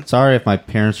 Sorry if my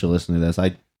parents are listening to this.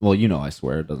 Well, you know, I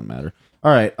swear it doesn't matter.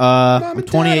 All right, I'm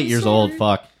 28 years old.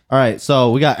 Fuck. All right,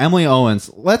 so we got Emily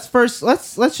Owens. Let's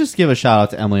just give a shout out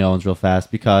to Emily Owens real fast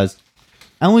because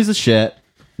Emily's a shit.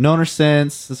 Known her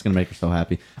since this is gonna make her so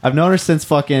happy. I've known her since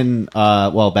fucking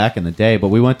back in the day, but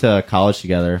we went to college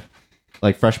together.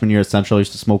 Like freshman year at Central,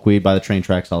 used to smoke weed by the train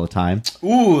tracks all the time.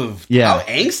 Ooh, Yeah. how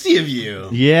angsty of you.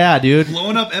 Yeah, dude.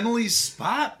 Blowing up Emily's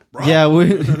spot, bro. Yeah,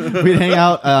 we'd hang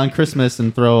out on Christmas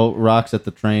and throw rocks at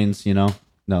the trains, you know?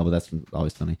 No, but that's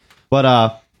always funny.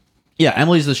 But, yeah,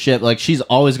 Emily's the shit. Like, she's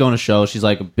always going to shows. She's,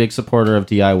 like, a big supporter of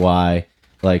DIY.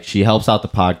 Like, she helps out the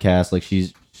podcast. Like,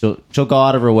 she'll go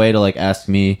out of her way to, like, ask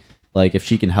me, like, if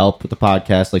she can help with the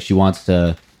podcast. Like, she wants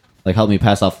to, like, help me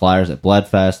pass out flyers at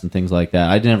Bloodfest and things like that.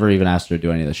 I never even asked her to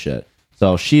do any of this shit.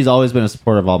 So she's always been a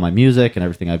supporter of all my music and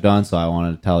everything I've done. So I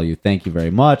wanted to tell you thank you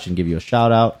very much and give you a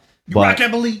shout out. Rock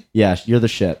Emily. Yeah, you're the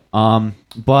shit.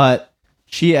 But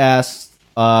she asked,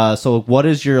 so what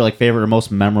is your like favorite or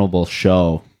most memorable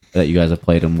show that you guys have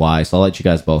played and why? So I'll let you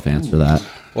guys both answer that.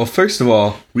 Well, first of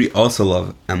all, we also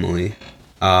love Emily.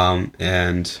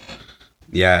 And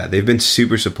yeah, they've been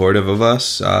super supportive of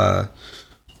us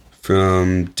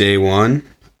from day one.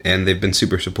 And they've been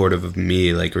super supportive of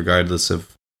me, like, regardless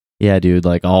of Yeah, dude,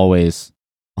 like always.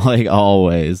 Like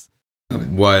always.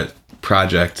 what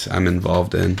project I'm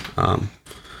involved in.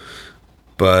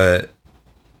 But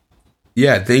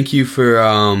yeah, thank you for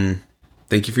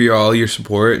all your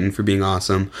support and for being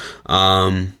awesome.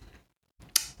 In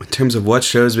terms of what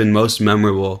show's been most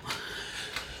memorable,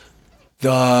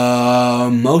 the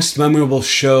most memorable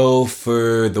show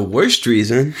for the worst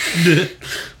reason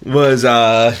was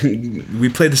we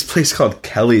played this place called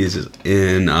Kelly's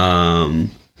in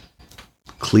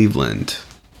Cleveland.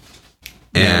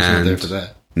 Yeah, I was And not there for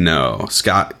that. no,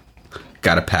 Scott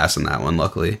got a pass on that one,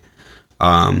 luckily.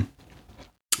 And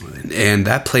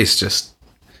that place just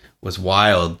was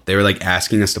wild. They were like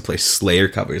asking us to play Slayer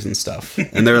covers and stuff.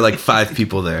 And there were like 5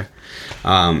 people there.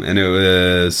 And it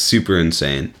was super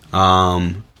insane.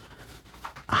 I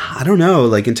don't know,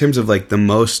 like in terms of like the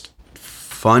most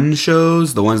fun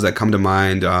shows, the ones that come to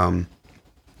mind,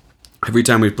 every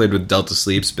time we've played with Delta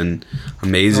Sleep's been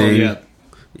amazing. Oh, yeah.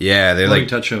 Yeah, they're Light like,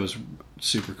 Touch Show was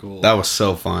super cool. that was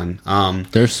so fun.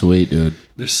 They're sweet, dude.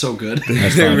 They're so good.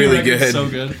 They're really Like, it's good. so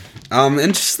good.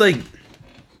 And just like,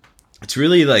 it's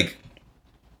really like,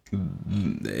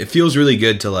 it feels really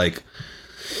good to like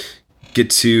get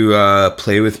to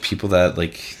play with people that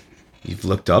like you've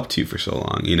looked up to for so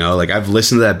long, you know? Like I've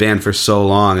listened to that band for so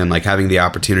long, and like having the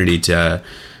opportunity to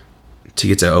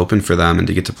get to open for them and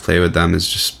to get to play with them has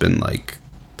just been like,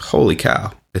 holy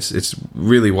cow. It's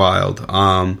really wild.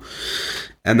 And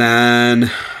then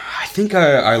I think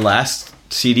our last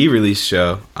CD release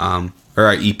show, or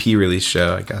our EP release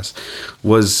show, I guess,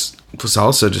 was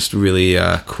also just really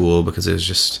cool because it was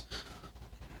just,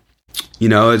 you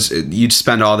know, you'd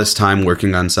spend all this time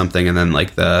working on something, and then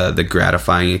like the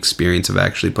gratifying experience of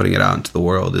actually putting it out into the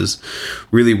world is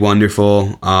really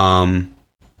wonderful. And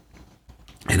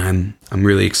I'm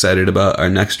really excited about our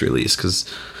next release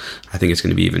because I think it's going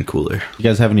to be even cooler. You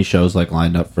guys have any shows like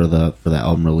lined up for that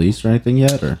album release or anything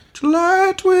yet? Or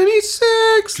July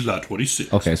 26th. July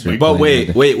 26th. okay, so you're But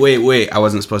playing wait. I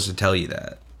wasn't supposed to tell you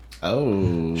that.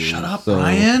 Oh, Shut up, so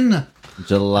Brian.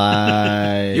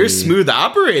 July. You're a smooth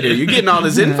operator. You're getting all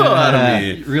this info out of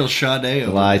me. Real Sade.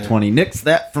 July 20. Nix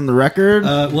that from the record.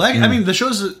 Well, I mean, the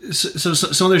shows. So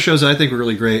some of their shows that I think were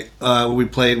really great.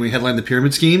 We headlined the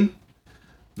Pyramid Scheme.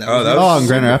 That was Oh, in super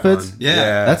Grand Rapids? fun.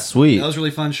 Yeah. That's sweet. That was a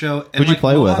really fun show. And Who'd you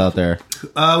play with out there?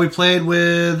 We played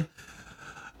with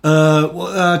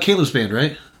Caleb's band,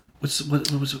 right? What's their band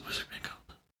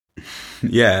called?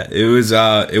 Yeah, it was.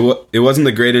 It wasn't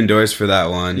the Great Indoors for that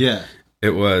one. Yeah,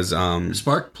 it was.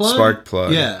 Spark Plug. Spark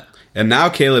Plug. Yeah. And now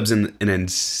Caleb's in an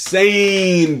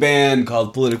insane band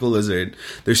called Political Lizard.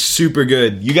 They're super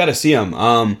good. You got to see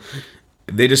them.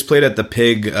 They just played at the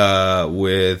Pig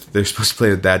they're supposed to play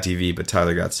with Bat TV, but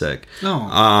Tyler got sick.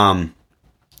 No.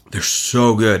 They're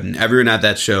so good, and everyone at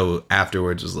that show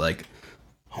afterwards was like,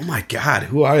 "Oh my god,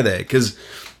 who are they?" Because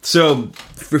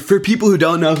for people who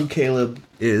don't know who Caleb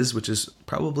is, which is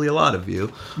probably a lot of you,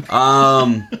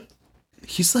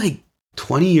 he's like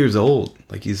 20 years old.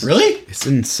 Like he's Really? It's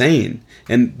insane.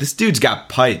 And this dude's got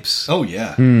pipes. Oh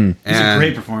yeah. He's a And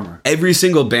great performer. Every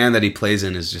single band that he plays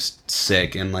in is just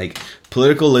sick. And like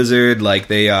Political Lizard, like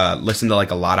they listen to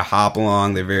like a lot of Hop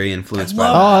Along. They're very influenced by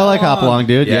Oh, that. I like Hop Along,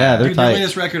 dude. Yeah. Yeah, they're Dude, their tight.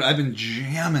 latest record, I've been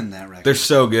jamming that record. They're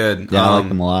so good. Yeah, I like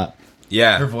them a lot.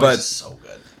 Yeah, Her voice but is so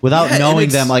good. Without Yeah, and knowing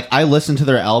it's- them, like I listen to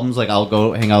their albums. Like I'll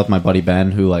go hang out with my buddy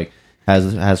Ben, who like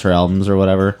has her albums or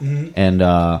whatever, and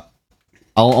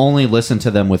I'll only listen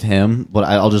to them with him. But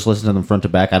I'll just listen to them front to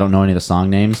back. I don't know any of the song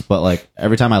names, but like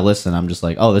every time I listen, I'm just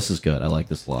like, oh, this is good. I like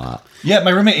this a lot. Yeah, my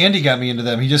roommate Andy got me into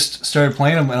them. He just started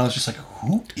playing them, and I was just like,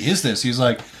 "Who is this?" He's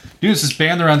like, "Dude, it's this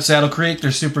band. They're on Saddle Creek.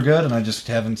 They're super good." And I just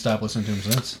haven't stopped listening to them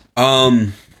since.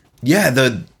 yeah,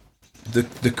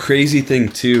 the crazy thing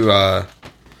too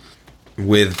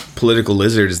with Political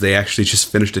Lizard is they actually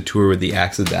just finished a tour with the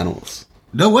Accidentals,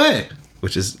 No way.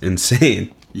 which is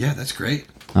insane. Yeah, that's great.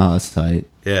 Oh, that's tight.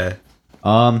 Yeah.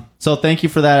 So thank you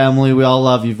for that, Emily. We all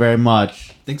love you very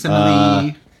much. Thanks,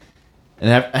 Emily.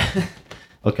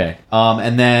 Okay.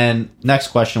 And then next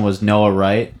question was Noah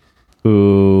Wright,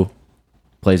 who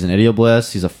plays in Idiot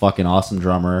Bliss. He's a fucking awesome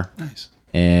drummer. Nice.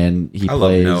 And he I love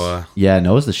plays. Noah. Yeah,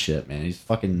 Noah's the shit, man. He's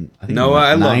fucking. I think Noah,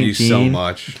 I he's love you so 19.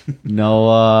 much.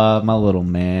 Noah, my little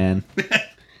man.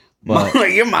 But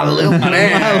You're my little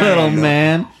my little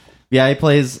man. Yeah, he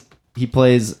plays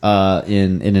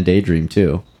in A Daydream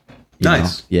too. You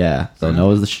Nice. know? Yeah. So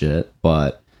Noah's the shit.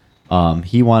 But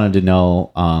he wanted to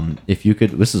know if you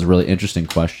could. This is a really interesting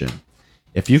question.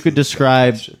 If you could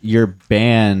describe your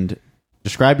band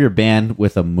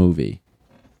with a movie.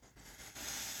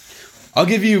 I'll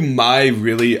give you my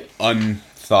really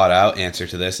unthought out answer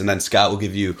to this, and then Scott will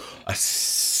give you a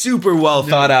super well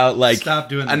thought out Stop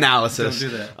doing that. analysis. Don't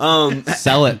do that.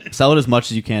 Sell it as much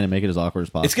as you can and make it as awkward as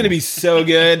possible. It's gonna be so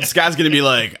good. Scott's gonna be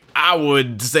like, I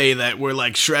would say that we're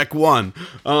like Shrek 1.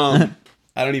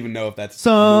 I don't even know if that's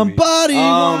a movie. Somebody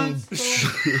once.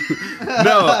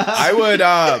 No, I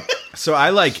would. So I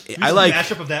like.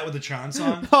 mashup of that with the Tron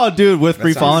song. Oh, dude, with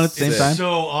Free sounds Falling at the same sick. time.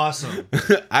 So awesome.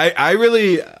 I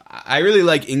really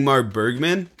like Ingmar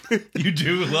Bergman. You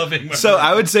do love Ingmar. So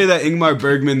I would say that Ingmar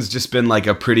Bergman's just been like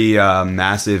a pretty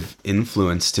massive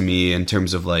influence to me in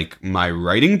terms of like my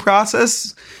writing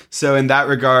process. So in that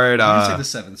regard, you say the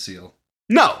Seventh Seal.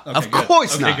 no, Okay, of good.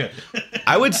 course Okay, not. good.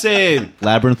 I would say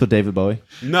Labyrinth with David Bowie.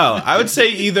 no. I would say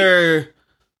either.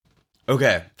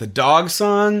 Okay, the dog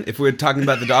song. If we're talking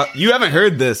about the dog, you haven't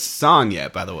heard this song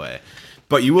yet, by the way,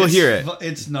 but you will hear it.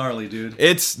 It's gnarly, dude.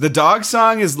 It's the dog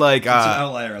song is like It's an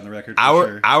outlier on the record. For Hour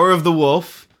sure. Hour of the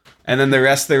Wolf, and then the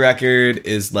rest of the record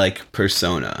is like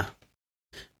Persona,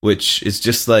 which is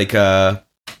just like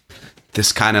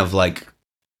this kind of like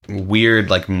weird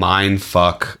like mind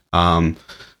fuck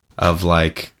of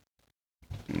like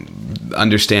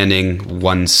understanding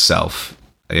oneself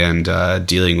and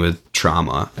dealing with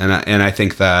trauma, and I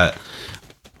think that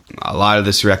a lot of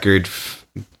this record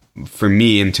for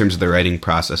me in terms of the writing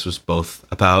process was both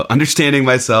about understanding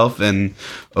myself and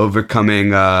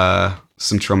overcoming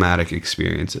some traumatic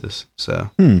experiences. So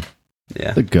yeah,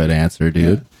 That's a good answer,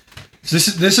 dude. So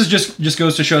this is just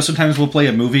goes to show. Sometimes we'll play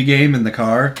a movie game in the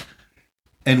car,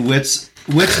 and Witt's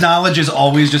knowledge is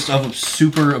always just of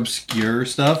super obscure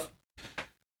stuff.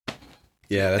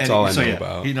 yeah, that's And all I so, know yeah,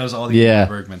 about He knows all the Yeah.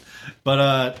 Bergman.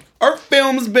 But art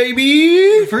films,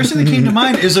 baby. first thing that came to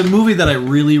mind is a movie that I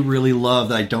really, really love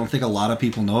that I don't think a lot of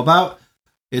people know about.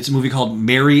 It's a movie called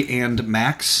Mary and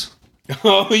Max.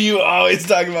 Oh, you always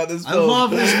talk about this I film.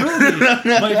 love this movie.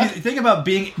 But if you think about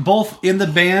being both in the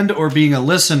band or being a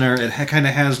listener, it kind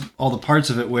of has all the parts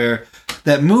of it where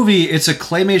that movie, it's a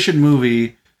claymation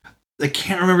movie. I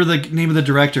can't remember the name of the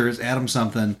director. It's Adam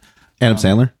something. Adam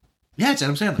Sandler. Yeah, it's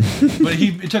Adam Sandler. But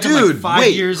it took him like Dude, 5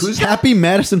 wait, years. who's Happy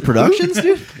Madison Productions,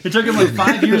 dude. It took him like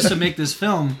 5 years to make this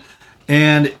film.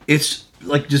 And it's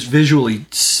like just visually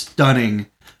stunning.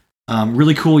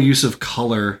 Really cool use of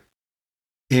color.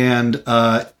 And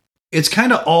it's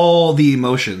kind of all the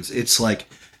emotions. It's like,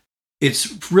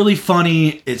 it's really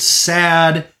funny. It's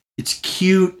sad. It's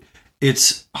cute.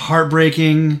 It's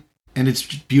heartbreaking. And it's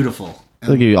just beautiful. I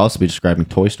feel like you'd also be describing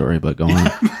Toy Story, but go on.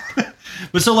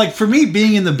 But so, like, for me,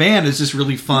 being in the band is just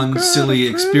really fun, silly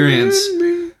experience.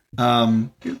 A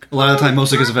lot of the time,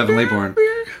 mostly because of Evan Laybourne.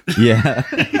 Yeah.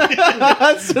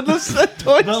 That's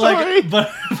Toy But like, but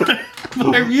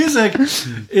our music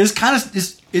is kind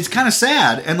of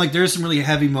sad, and like there's some really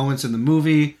heavy moments in the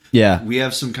movie. Yeah. We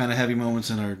have some kind of heavy moments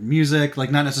in our music, like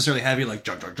not necessarily heavy, like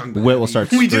junk, but Whit will start.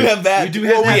 We do have that. We do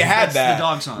have well, that. We had That's that. the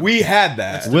dog song. We had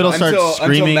that. Whit'll start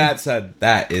screaming. Until Matt said,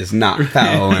 that is not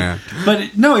foul, man.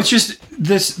 But no, it's just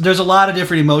this. There's a lot of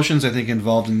different emotions I think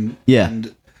involved in. Yeah.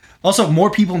 And also, more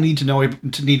people need to know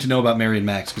about Mary and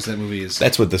Max because that movie is.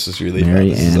 That's what this is really Mary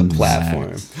about. This is a and platform.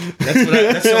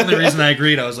 That's the only reason I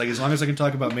agreed. I was like, as long as I can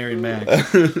talk about Mary and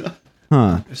Max.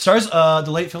 Huh. It stars the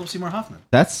late Philip Seymour Hoffman.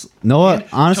 That's Noah. And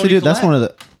Honestly, Toni dude, that's Collette. one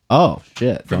of the. Oh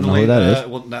shit! Don't From know the who late, that is.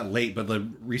 well, not late, but the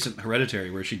recent Hereditary,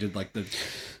 where she did like the.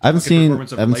 I haven't fucking seen.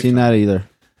 performance of I haven't her seen lifetime. that either.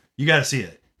 You got to see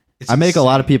it. It's I make a insane.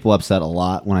 lot of people upset a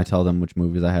lot when I tell them which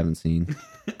movies I haven't seen,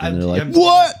 and they're like, I'm-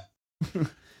 "What?"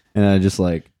 And I just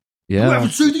like, You yeah,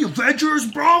 haven't seen the Avengers,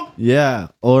 bro? yeah.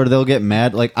 Or they'll get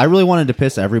mad. Like I really wanted to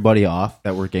piss everybody off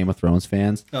that were Game of Thrones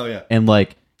fans, Oh yeah. and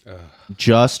like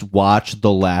just watch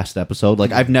the last episode.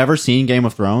 Like I've never seen Game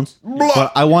of Thrones,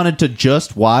 but I wanted to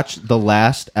just watch the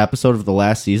last episode of the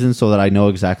last season so that I know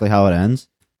exactly how it ends,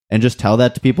 and just tell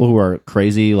that to people who are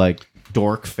crazy like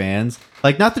dork fans.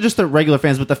 Like not just the regular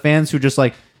fans, but the fans who just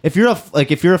like if you're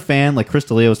a fan like Chris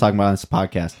D'Elia was talking about on this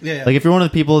podcast. Yeah. Like if you're one of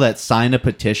the people that signed a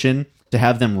petition to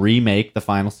have them remake the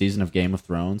final season of Game of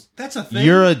Thrones, That's a thing.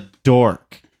 you're a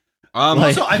dork.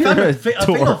 Like, Also, I found you're a a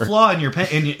fatal dork. flaw in your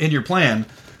plan.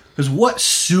 Because what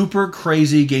super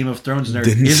crazy Game of Thrones nerd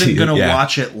Didn't see isn't it, going to yeah.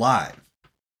 watch it live?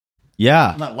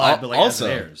 Yeah. Not live, but like Also-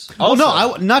 as it airs. Oh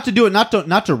no, not to do it, not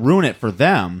to ruin it for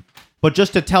them, but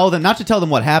just to tell them, not to tell them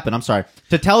what happened. I'm sorry,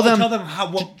 to tell them, Tell them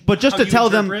how. but just how to you tell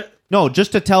them, interpret. no,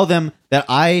 just to tell them that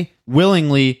I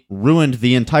willingly ruined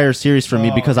the entire series for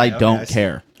me Oh, because okay, I don't I see.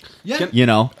 care. Yeah. You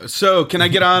know? So, can I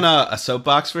get on a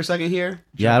soapbox for a second here?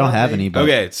 Yeah, I don't have any. But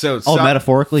Okay, so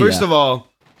metaphorically, First yeah. of all,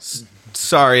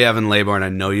 sorry, Evan Laybourne. I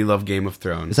know you love Game of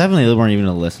Thrones. is Evan Laybourne even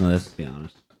going to listen to this? To be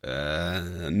honest,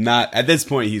 Not at this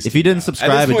point. He's if he didn't tuned out.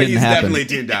 subscribe, at this it point, didn't he's happen. definitely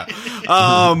tuned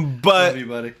out. But Love you,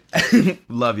 buddy.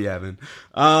 love you, Evan.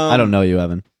 I don't know you,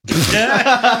 Evan.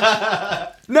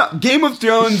 No, Game of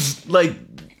Thrones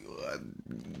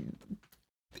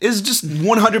is just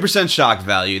 100% shock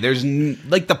value. There's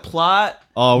like the plot.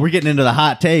 Oh, we're getting into the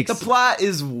hot takes. The plot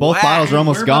is Both whack. bottles are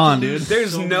almost We're about gone, to dude. lose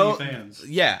There's so no many fans.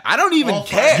 Yeah, I don't even All five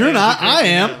care. You're fans not. are I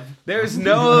am. crazy. There's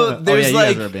no yeah, there's you like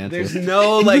guys are a band, there's too.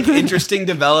 no like interesting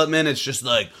development. It's just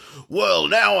like, well,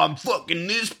 now I'm fucking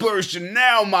this person.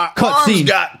 Now my Cut arms scene.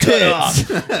 got cut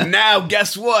Tits. off. Now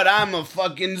guess what? I'm a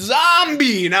fucking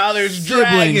zombie. Now there's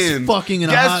Siblings dragons. fucking in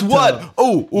a Guess hot what? tub.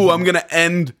 Oh, I'm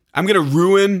gonna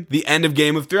ruin the end of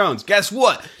Game of Thrones. Guess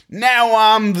what? Now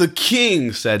I'm the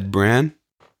king, said Bran.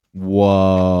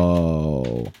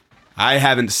 Whoa,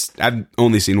 I've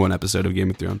only seen one episode of Game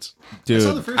of Thrones. dude.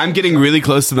 saw the first I'm getting really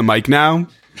close to the mic now.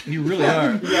 You really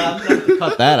are.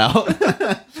 Cut that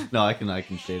out. No, I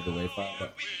can shave the wave file.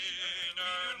 But.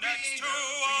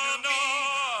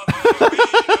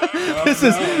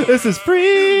 This is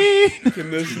free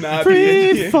Can this not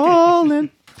free falling.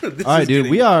 All right, dude.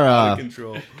 We are.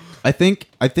 control. I think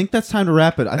that's time to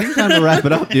wrap it. I think it's time to wrap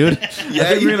it up, dude. I think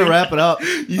you we're gonna think- wrap it up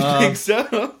You think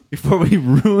so? before we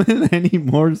ruin any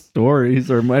more stories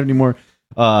or any more.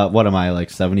 What am I like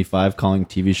 75 calling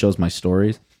TV shows my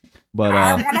stories? But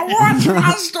want to watch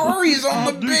my stories on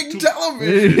the big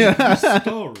television.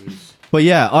 Stories. but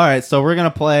yeah, all right. So we're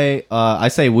gonna play. I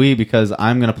say we because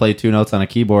I'm gonna play two notes on a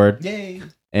keyboard Yay.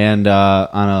 and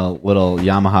on a little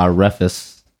Yamaha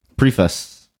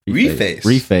preface.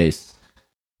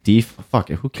 Fuck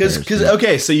it. Who cares? Because man?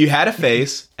 okay, so you had a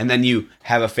face, and then you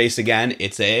have a face again.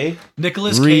 It's a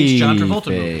Nicolas Cage, John Travolta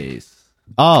movie. Reface.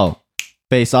 Oh,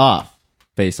 face off,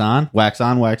 face on, wax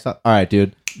off. All right,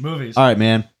 dude. Movies. All right,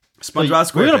 man.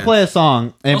 SpongeBob We're gonna SquarePants. play a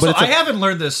song, and Also, but it's I haven't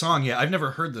learned this song yet. I've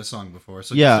never heard this song before,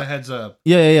 so Yeah. just a heads up.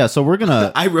 yeah. So we're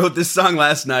gonna. I wrote this song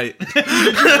last night.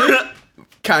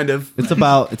 Kind of. It's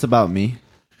about me.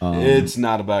 It's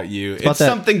not about you. It's about that-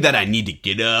 something that I need to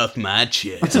get off my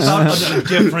chest. It's about a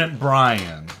different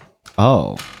Brian.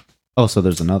 Oh, so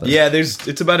there's another. Yeah,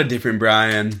 it's about a different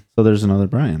Brian. So there's another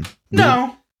Brian.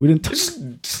 No, We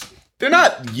didn't. they're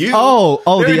not you.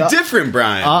 Oh, they're the a different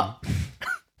Brian.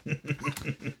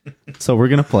 So we're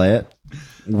gonna play it.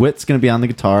 Whit's gonna be on the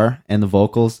guitar and the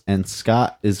vocals, and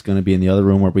Scott is gonna be in the other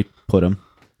room where we put him.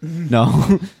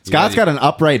 No, Scott's got an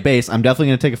upright bass. I'm definitely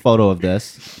gonna take a photo of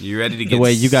this. You ready to get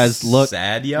way you guys look-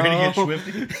 sad, y'all? You're gonna get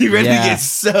swifty? You ready Yeah. to get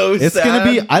so It's sad? gonna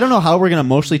be. I don't know how we're gonna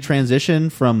emotionally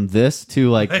transition from this to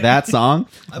like that song,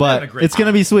 having but a great it's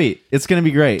gonna be sweet. It's gonna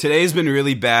be great. Today's been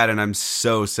really bad, and I'm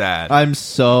so sad. I'm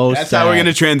so That's sad. how we're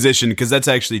gonna transition, because that's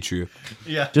actually true.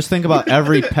 Yeah. Just think about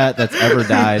every pet that's ever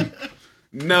died.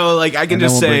 No, like I can And then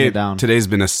just we'll bring say it down. today's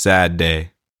been a sad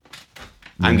day.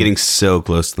 I'm getting so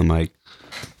close to the mic.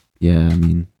 Yeah, I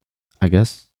mean, I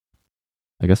guess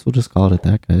we'll just call it at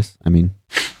that, guys. I mean,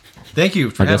 Thank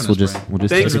you for I guess having we'll us, just Brian.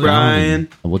 Thanks, take it down Brian.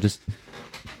 and we'll just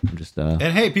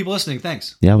And hey, people listening,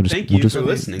 thanks. yeah, we'll just Thank we'll you just for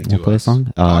listening we'll to play a us. song.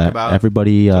 Talk about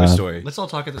Everybody, Toy Story. Let's all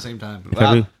talk at the same time.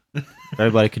 if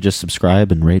everybody could just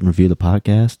subscribe and rate and review the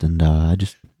podcast, and I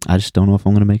just don't know if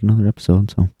I'm going to make another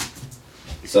episode.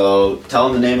 So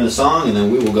tell them the name of the song, and then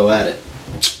we will go at it.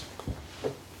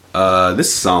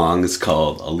 This song is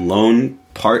called Alone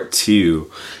Part 2.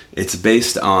 It's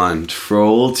based on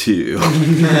Troll 2.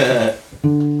 And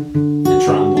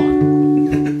Tron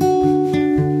 1.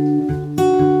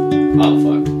 Oh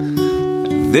fuck.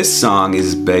 This song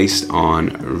is based on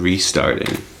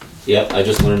restarting. Yep, I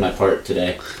just learned my part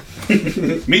today.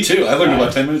 Me too. I learned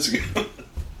about 10 minutes ago.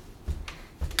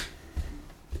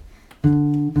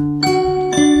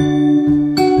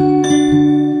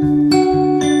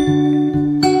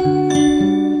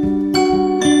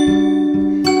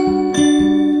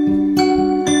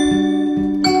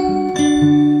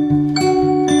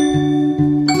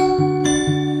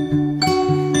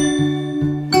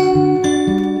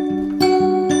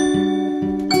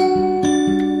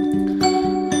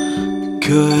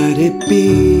 Could it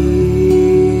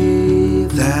be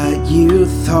that you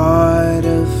thought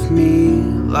of me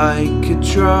like a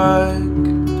drug?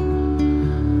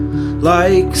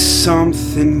 Like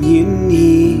something you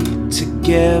need to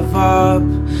give up,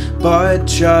 but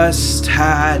just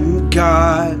hadn't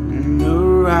gotten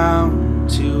around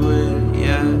to it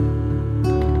yet.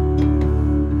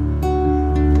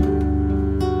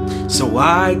 So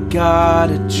I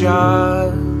got a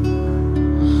job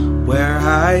where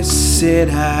I sit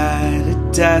at a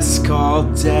desk all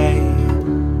day,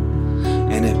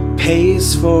 and it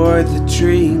pays for the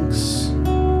drinks.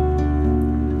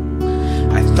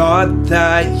 I thought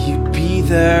that you'd be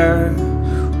there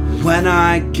when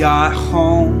I got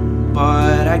home,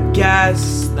 but I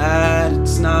guess that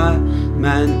it's not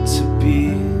meant to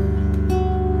be.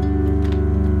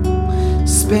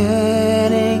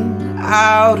 Spinning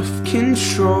out of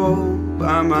control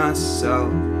by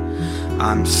myself,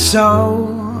 I'm so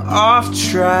off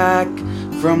track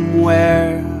from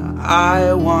where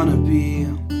I wanna be.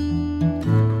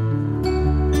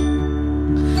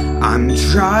 I'm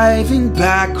driving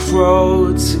back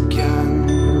roads again.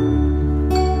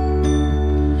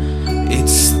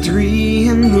 It's 3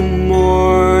 in the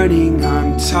morning,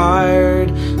 I'm tired,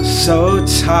 so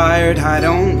tired, I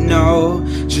don't know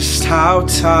just how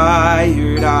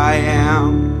tired I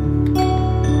am.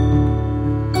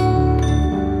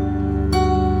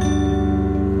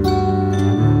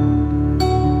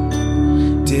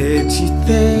 Did you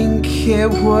think it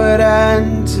would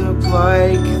end up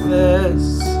like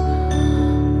this?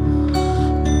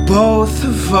 Both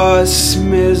of us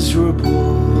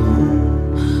miserable.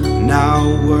 Now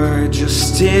we're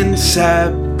just in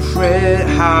separate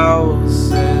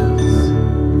houses.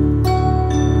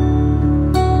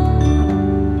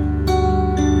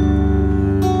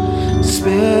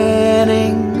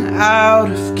 Spinning out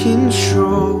of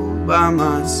control by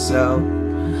myself.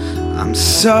 I'm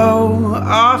so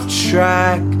off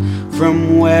track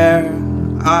from where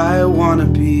I wanna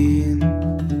be.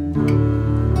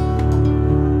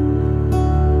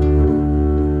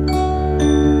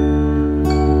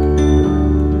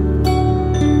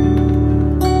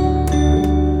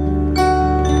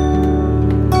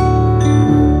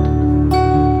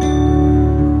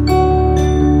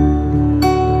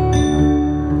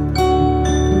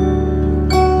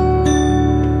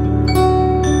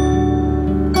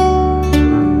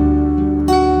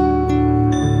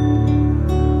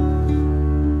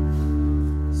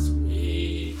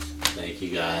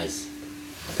 you guys.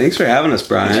 Thanks for having us,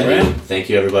 Brian. Thank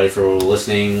you, everybody, for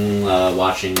listening,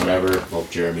 watching, whatever. Well,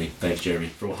 Jeremy. Thanks, Jeremy,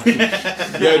 for watching.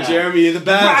 Yo, Jeremy, you're the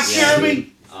best. Rock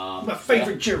Jeremy! My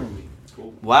favorite Jeremy.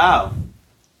 Cool. Wow.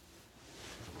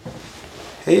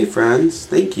 Hey, friends.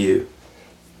 Thank you.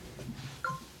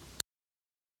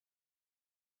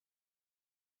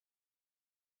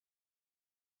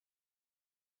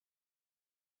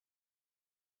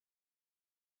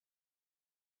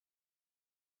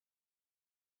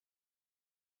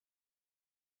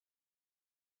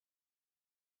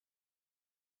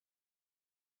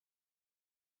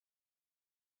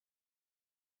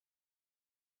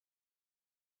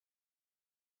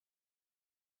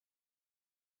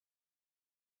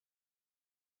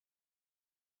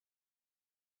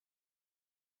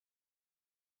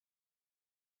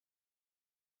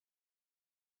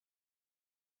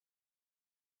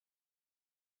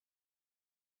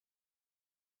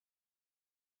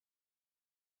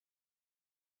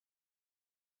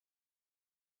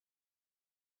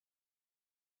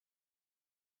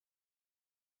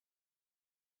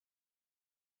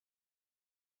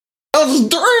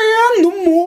 Adrian!